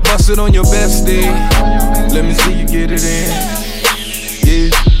 bust it on your best day. Let me see you get it in. Yeah,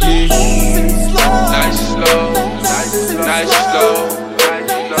 yeah. Nice slow, nice slow,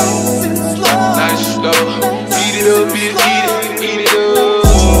 nice slow. Eat it up, yeah, eat it up.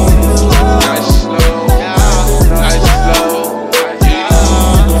 Nice slow, nice slow, yeah.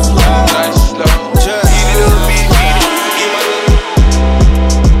 Nice slow. Eat it up,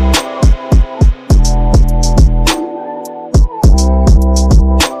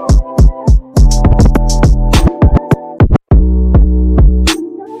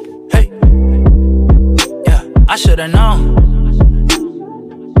 I should've known.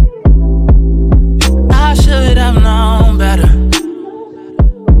 I should have known better.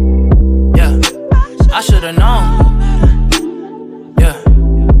 Yeah, I should've known. Yeah.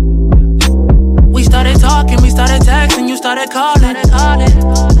 We started talking, we started texting, you started calling.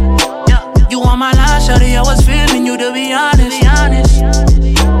 Yeah. You on my line, shawty, I was feeling you, to be honest. Yeah.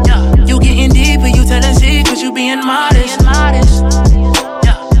 You getting deeper, you telling secrets, you being modest.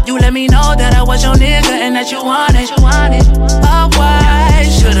 You let me know that I was your nigga and that you wanted. Oh, I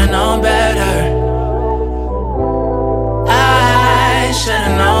should've known better. I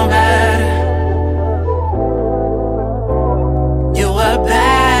should've known better. You a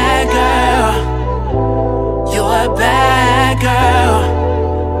bad girl. You a bad girl.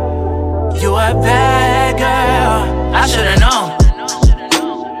 You a bad girl. I should've known.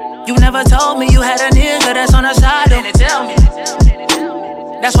 You never told me you had a nigga that's on the side. Didn't tell me.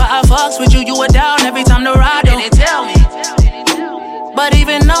 That's why I fucks with you, you were down every time the ride. Didn't tell me. But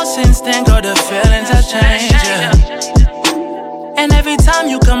even though since then, girl, the feelings have changed, yeah. And every time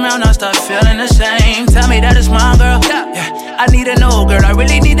you come around, I start feeling the same. Tell me that it's my girl, yeah. I need to know, girl, I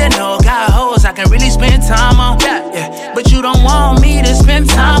really need to know. Got hoes I can really spend time on, yeah. But you don't want me to spend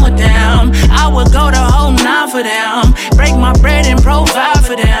time with them. I would go the whole 9 for them. Break my bread and provide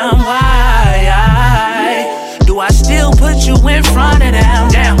for them. Why? Do I still put you in front of them?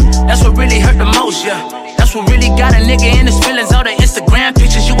 Damn, that's what really hurt the most, yeah. That's what really got a nigga in his feelings. All the Instagram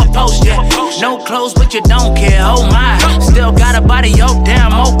pictures you would post, yeah. No clothes, but you don't care, oh my. Still got a body, oh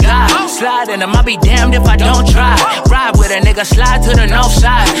damn, oh God. Slide in them, I'll be damned if I don't try. Ride with a nigga, slide to the north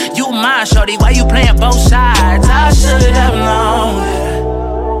side. You mine, shorty, why you playing both sides? I should have known better.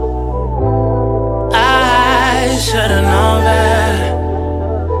 I should have known better.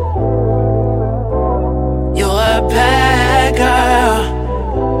 You a bad girl.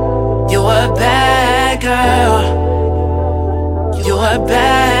 You a bad girl. You a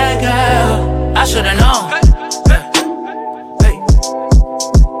bad girl. I should've known. Hey.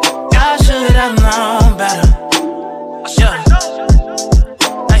 I should have known better. Yeah.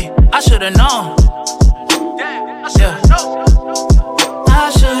 Hey, I should've known. Yeah. I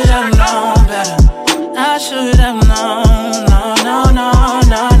should have known better. I should have known. No, no, no,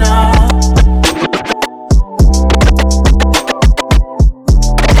 no, no.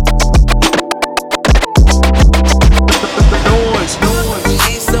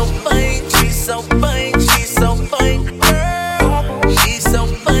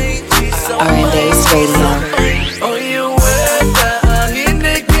 RnBass Radio. Oh, you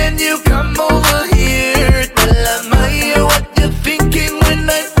weather, can you come over here? Tell me what you're thinking when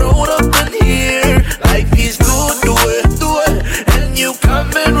I roll up in here. Life is good, do it, and you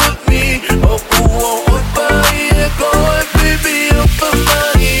coming with me. Oh, go, baby, up on my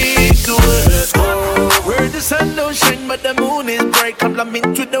do it. Oh, where the sun don't shine, but the moon is bright.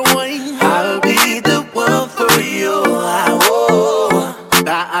 Compliment with the wine. I'll be the one for you.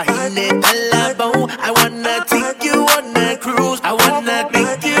 I wanna take you on a cruise. I wanna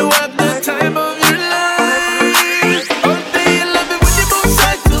make you have the time of your life. Oh, do you love it when you move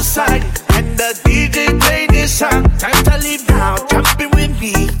side to side and the DJ play this song? Time to leave now, jumping with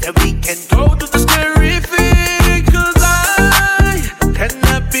me. That we can go to the scary thing. 'Cause I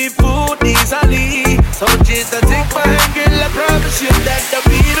cannot be fooled easily. So just take my hand, girl, I promise you that I'll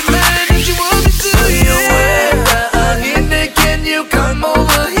be the man that you want me to. So you wear can you come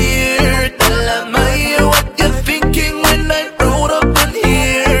over here? Tell me what you're thinking when I roll up in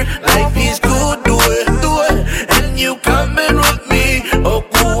here. Life is good, do it, and you coming with me. Oh,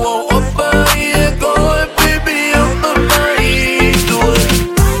 cool, oh, yeah, go and baby, up my ears, do it.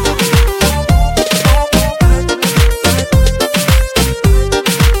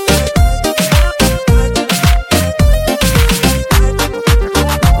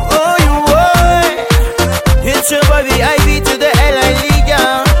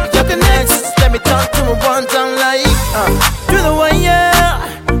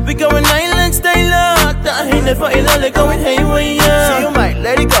 girl, they're going haywire. So you might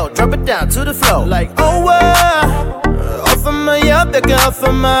let it go, drop it down to the floor. Like, oh, offer my up, back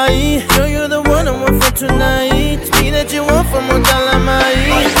offer my. Girl, you're the one I want for tonight. It's me that you want from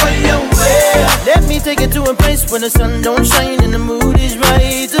Let me take it to a place where the sun don't shine and the mood is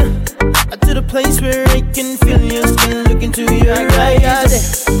right. To the place where I can feel your skin look into your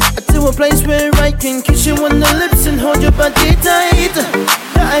eyes. To a place where I can kiss you on the lips and hold your body tight.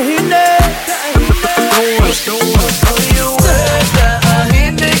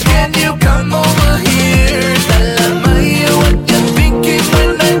 Can you come over here? Tell me what you're thinking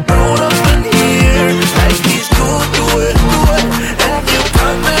when I brought up in here. Like it's good, do it, and you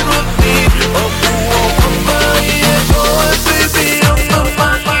coming with me. Oh, yeah, go on, baby,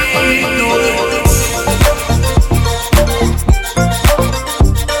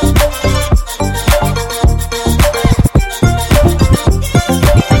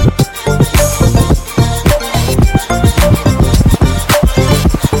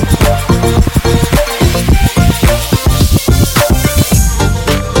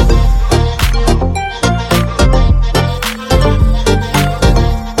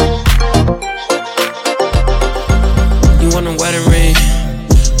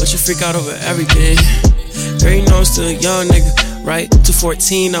 freak out over everything. Girl, you know I'm still a young nigga, right? To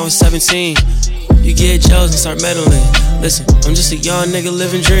 14, I was 17. You get jealous and start meddling. Listen, I'm just a young nigga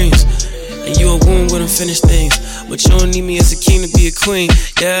living dreams, and you a womb with unfinished things. But you don't need me as a king to be a queen.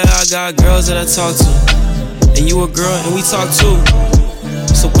 Yeah, I got girls that I talk to, and you a girl and we talk too.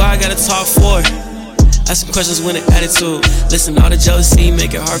 So why I gotta talk for? Ask some questions with an attitude. Listen, all the jealousy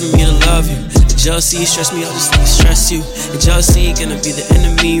make it hard for me to love you. The jealousy stress me out just like it stress you. The jealousy gonna be the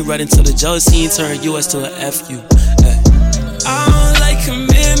enemy right until the jealousy turn US to an FU. Hey. I don't like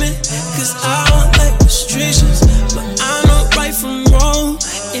commitment, cause I don't like restrictions. But I know right from wrong,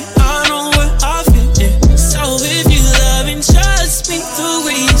 and I know what I fit in. So if you love and trust me the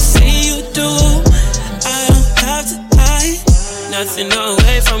way you say you do, I don't have to hide nothing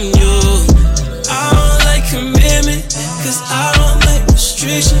away from you. I don't like commitment, cause I don't like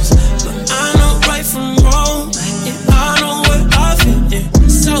restrictions. But I know right from wrong, and I know what I fit in.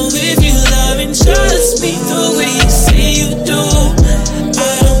 So if you love and trust me the way you say you do,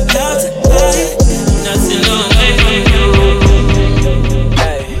 I don't have to hide nothing away from you.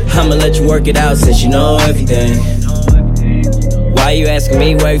 Hey, I'ma let you work it out since you know everything. Why you asking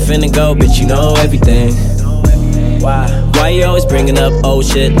me where you finna go, bitch, you know everything. Why you always bringing up old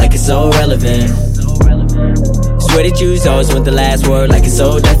shit like it's so relevant? Swear that you always want the last word like it's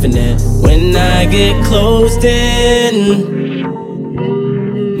so definite. When I get closed in,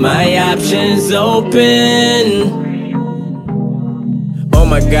 my options open. Oh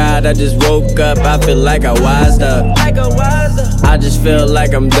my God, I just woke up, I feel like I wised up. I just feel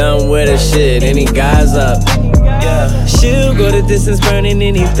like I'm done with her shit, any guys up. Yeah. She'll go the distance, burning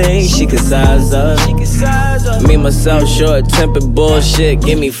anything she can size up. Me, myself, short-tempered bullshit,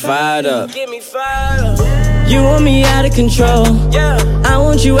 get me fired up. You want me out of control, I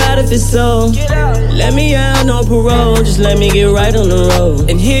want you out of it, so let me out, no parole, just let me get right on the road.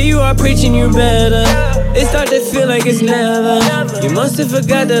 And here you are preaching you better, it start to feel like it's never. You must have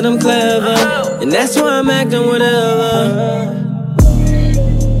forgot that I'm clever, and that's why I'm acting whatever.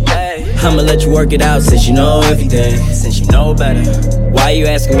 I'ma let you work it out since you know everything, since you know better. Why you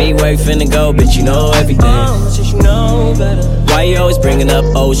asking me where you finna go, bitch, you know everything. Since you know better. Why you always bringing up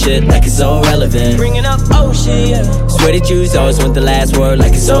old shit like it's so relevant? Bringing up old shit, yeah. Swear that you always want the last word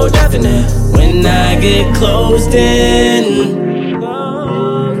like it's so definite. When I get closed in,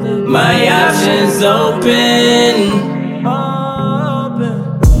 my options open.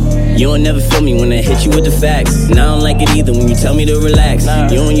 You don't never feel me when I hit you with the facts, and I don't like it either when you tell me to relax.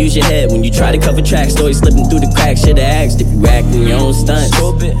 You don't use your head when you try to cover tracks, stories slipping through the cracks. Should've asked if you acting your own stunts.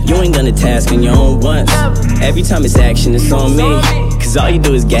 You ain't gonna task on your own once. Every time it's action, it's on me, cause all you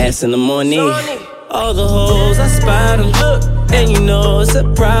do is gas and I'm on knee. All the hoes, I spot them, and you know it's a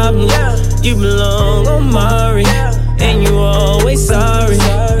problem. You belong on Mari, and you always sorry.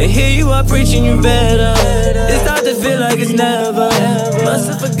 And here you are preaching you better, it start to feel like it's never. Must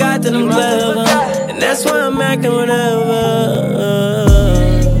have forgot that I'm clever, and that's why I'm acting whatever.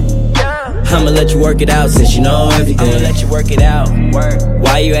 I'ma let you work it out since you know everything. I'ma let you work it out.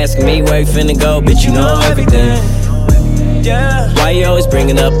 Why you asking me where you finna go, bitch, you know everything. Why you always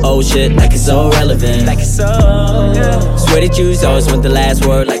bringing up old shit like it's so relevant? Like it's so. Swear that you always want the last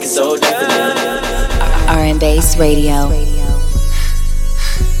word like it's so definite. RnBass Radio.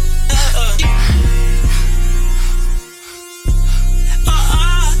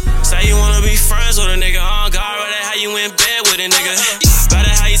 Say you wanna be friends with a nigga, God, rather how you in bed with a nigga. Better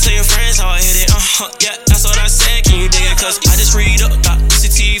how you tell your friends how I hit it, yeah, that's what I said.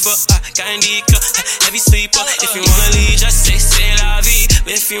 indica, heavy sleeper. If you wanna leave, just say la vie.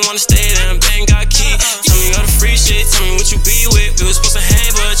 But if you wanna stay, then bang got key. Tell me all the free shit, tell me what you be with. We was supposed to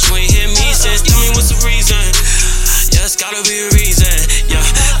hang, but you ain't hear me since. Tell me what's the reason? Yeah, it's gotta be a reason. Yeah,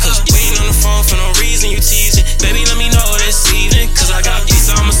 cause you ain't on the phone for no reason, you teasing. Baby, let me know this evening, cause I got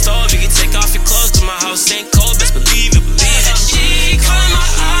pizza on my stove. You can take off your clothes, cause my house ain't cold. Best believe it, believe it. She caught my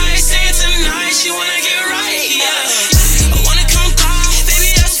eyes, saying tonight she wanna get right, yeah. I wanna come by,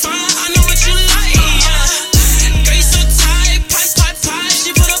 baby, that's fine. I know what you like, yeah. Girl, you so tight, pipe,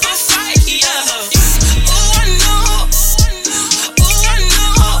 she put up a fight, yeah. Ooh, I know,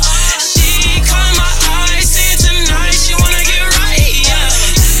 she caught my eyes, saying tonight she wanna get right,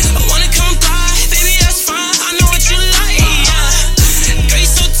 yeah. I wanna come by, baby, that's fine. I know what you like, yeah. Girl, you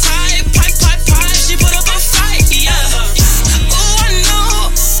so tight, pipe, she put up a fight, yeah. Ooh, I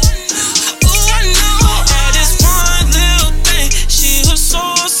know. Had this one little thing, she was so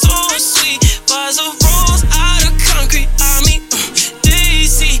sweet. Was a rose out of concrete. I mean,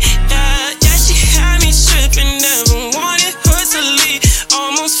 Daisy, yeah, she had me tripping. Never wanted her to leave.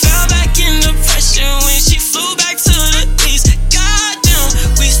 Almost fell back in depression when she flew back to the east. Goddamn,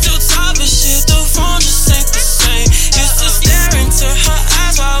 we still talk, but shit, the phone just ain't the same. Used to stare into her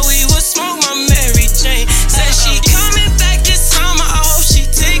eyes while we would smoke my Mary Jane. Said she coming back this summer. I hope she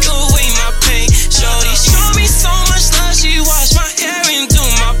take away my pain. Shorty showed me so much love. She washed my hair and do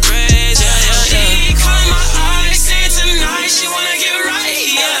my braids. Yeah. She caught my eyes, saying tonight she wanna get right.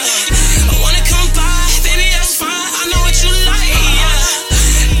 Yeah, I wanna come by, baby, that's fine. I know what you like.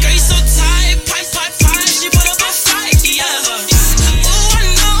 Yeah, girl, you so tight, pipe, she put up a fight. Yeah, ooh, I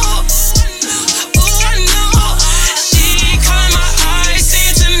know. She caught my eyes,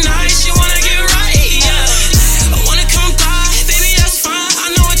 saying tonight she wanna get right. Yeah, I wanna come by, baby, that's fine. I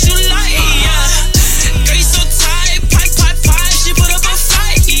know what you like. Yeah, girl, you so tight, pipe, she put up a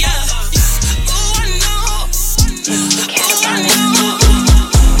fight. Yeah, ooh, I know.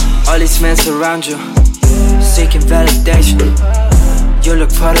 All these men surround you, seeking validation. You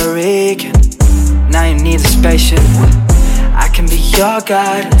look Puerto Rican, now you need a spaceship. I can be your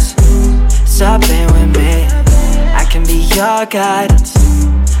guidance, stop playing with me. I can be your guidance,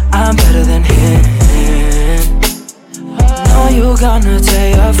 I'm better than him. Know you gonna tell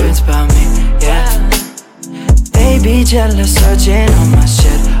your friends about me, yeah. Baby jealous, searching on my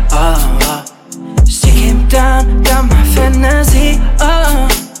shit, oh. She came down my fantasy, oh.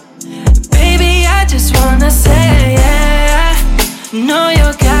 Baby, I just wanna say, yeah. Know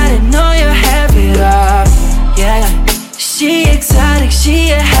you got it, know you have it all, yeah. She exotic,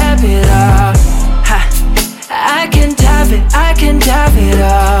 she a habit, oh. I can dive it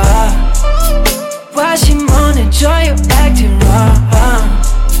all. Why she moaning, joy, you acting wrong.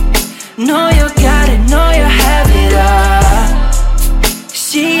 Know you got it, know you have it all.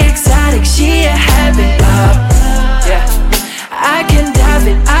 She exotic, she a habit, oh. Yeah, I can dive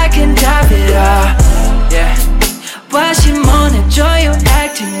it all. Yeah, why she moaning, joy, you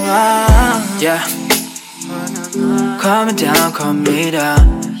acting wrong. Yeah, calm me down, calm me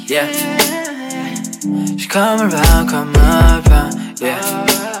down. Yeah, she come around, come around. Yeah,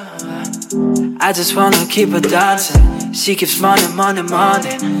 I just wanna keep her dancing. She keeps money.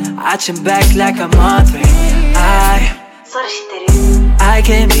 I chin back like I'm on 3. I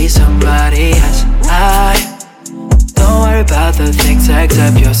can be somebody else. Don't worry about the things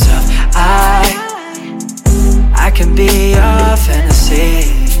except yourself. I can be your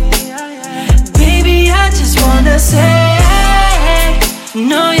fantasy. Baby, I just wanna say,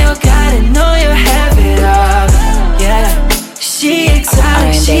 know you got it, know you have it all. Yeah, she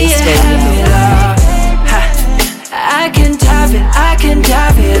exotic, she have it all. I can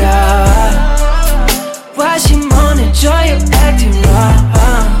dive it all. Why she moaning, joy, you acting wrong.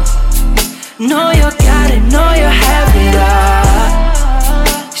 Know you got it, know you have it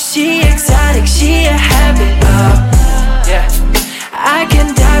all. She exotic, she a habit, oh. Yeah, I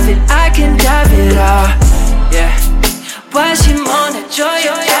can dive it all. Yeah, why she moaning, joy,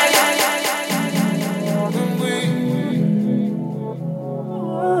 you acting.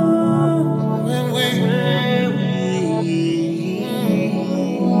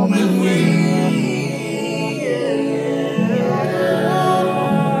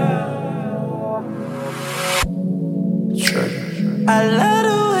 I love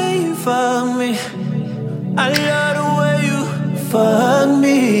the way you fuck me. I love the way you fuck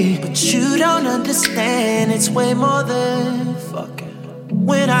me. But you don't understand, it's way more than fucking.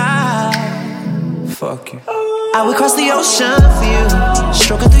 When I fuck you, I would cross the ocean for you,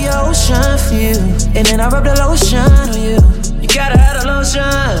 stroking through your ocean for you, and then I rub the lotion on you. You gotta have the lotion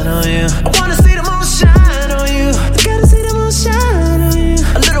on you. I wanna see the moon shine on you. I gotta see the moon shine on you.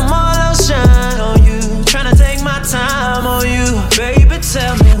 A little more lotion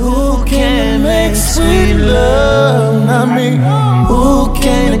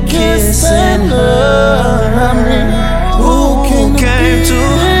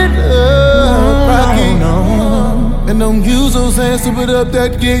open up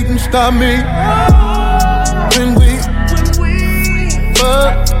that gate and stop me. When we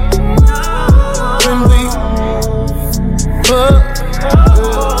fuck, when we fuck,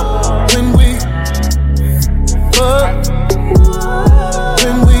 when we fuck,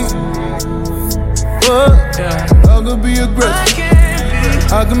 when we fuck. I can be aggressive,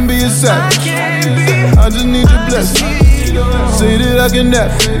 I can be a savage. I just need your blessing. Say that I can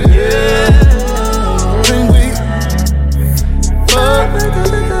nap. When we fuck,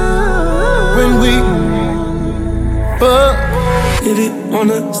 when we fuck. Did it on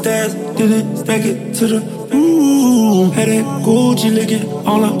the stairs, did it make it to the room? Had that Gucci licking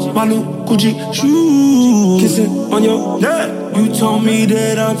all up my new Gucci shoes. Kissing on your neck, you told me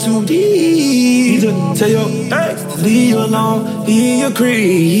that I'm too deep to tell your ex to leave you alone in your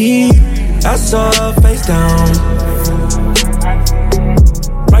crib. I saw her face down,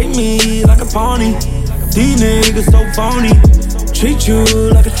 write me like a pony. These niggas so phony, treat you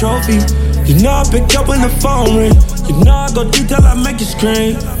like a trophy. You know I pick up when the phone ring. You know I go deep till I make you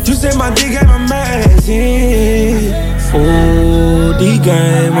scream. You say my D game amazing. Oh, D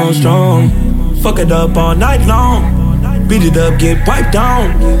game on strong. Fuck it up all night long. Beat it up, get piped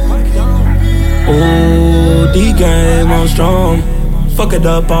down. Oh, D game on strong. Fuck it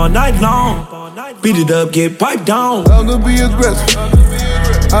up all night long. Beat it up, get piped down. I can be aggressive,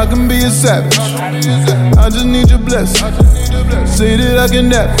 I can be a savage. I just need your blessing. Say that I can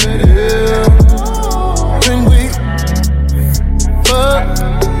nap. When we fuck,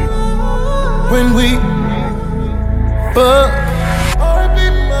 when we fuck.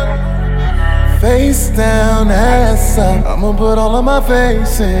 Face down, ass up. I'ma put all of my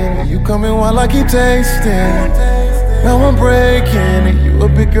face in. You coming while I keep tasting. Now I'm breaking. You a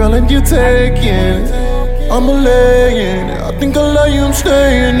big girl and you taking. I'm a laying. I think I love you, I'm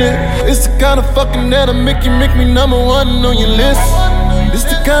staying it. It's the kind of fucking that'll make me number one on your list. It's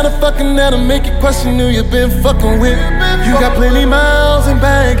the kind of fucking that'll make you question who you been fucking with. You got plenty miles and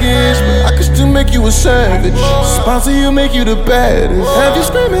baggage, but I could still make you a savage. Sponsor you, make you the baddest. Have you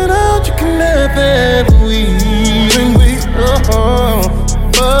screaming out, you can laugh at we. When we,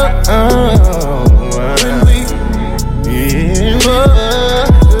 when we,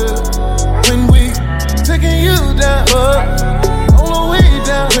 when we taking you down, all the way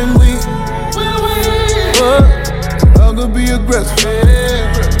down. When we I could be aggressive,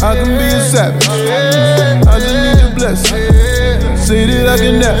 I can be a savage. I just need your blessing. Say that I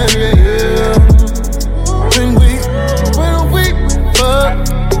can nap. When we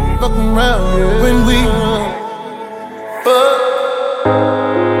fuck around. When we fuck.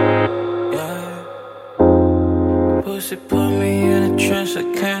 Pussy put me in a trance, I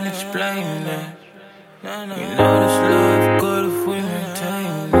can't explain that. You know this love good if we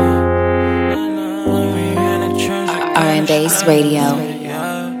maintain it. Put me in a trance, RnBass Radio.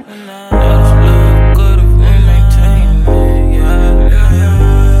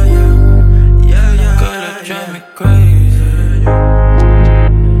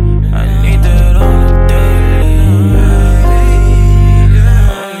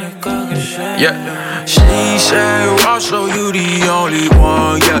 Yeah, she say, Russell, you the only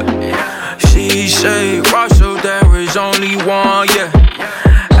one, yeah. She say, Russell, there is only one, yeah.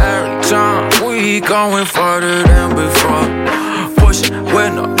 Every time we going further than before. Push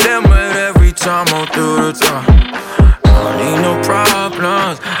with no limit every time I'm through the door. Don't need no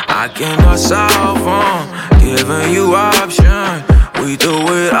problems, I cannot solve them. Giving you options, we do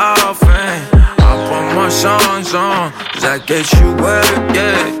it often. I put my songs on, cause I get you wet,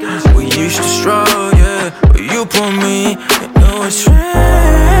 yeah. We used to struggle, yeah, but you put me into a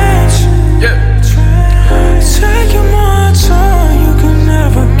trance, yeah. Taking my time, you can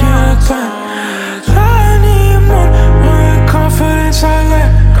never get it back. I need more confidence I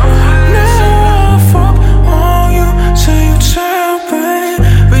lack. Now I fuck on you till you tell me.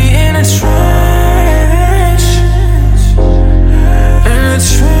 We in a trance, in a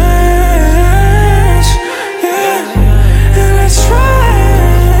trance, yeah, in a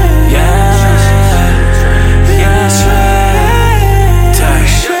trance,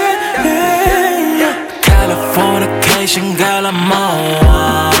 yeah, Californication, girl, I'm on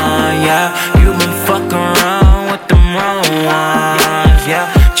one, yeah. You been fucking around with them wrong ones, yeah.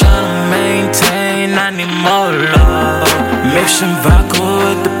 Tryna maintain, I need more love. Mixing vodka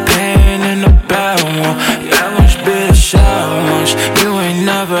with the pain and the bad one. That one's been a shot once, you ain't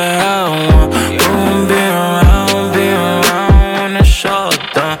never had one. Gonna be around when it's all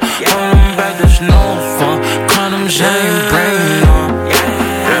done. Holding back, there's no fun. Condoms ain't bring on.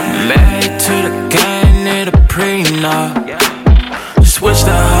 Married to the game, need a prenup. Switch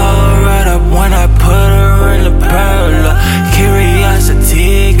the hoe right up when I put her in the parlor. Curiosity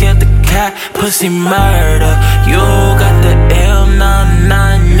that pussy murder. You got the L, now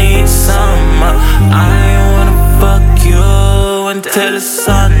I need some. I ain't wanna fuck you until the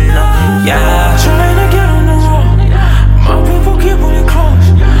sun up, yeah. Trying to get on the road, my people keep it close.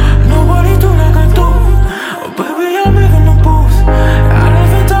 Nobody do like I do. Oh, baby, I'm making the boost. I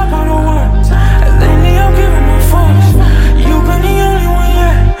live on top of the world. Lately I'm giving no fucks. You been the only one,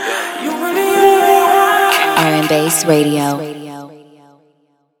 yeah. You been the only one. RnBass Radio.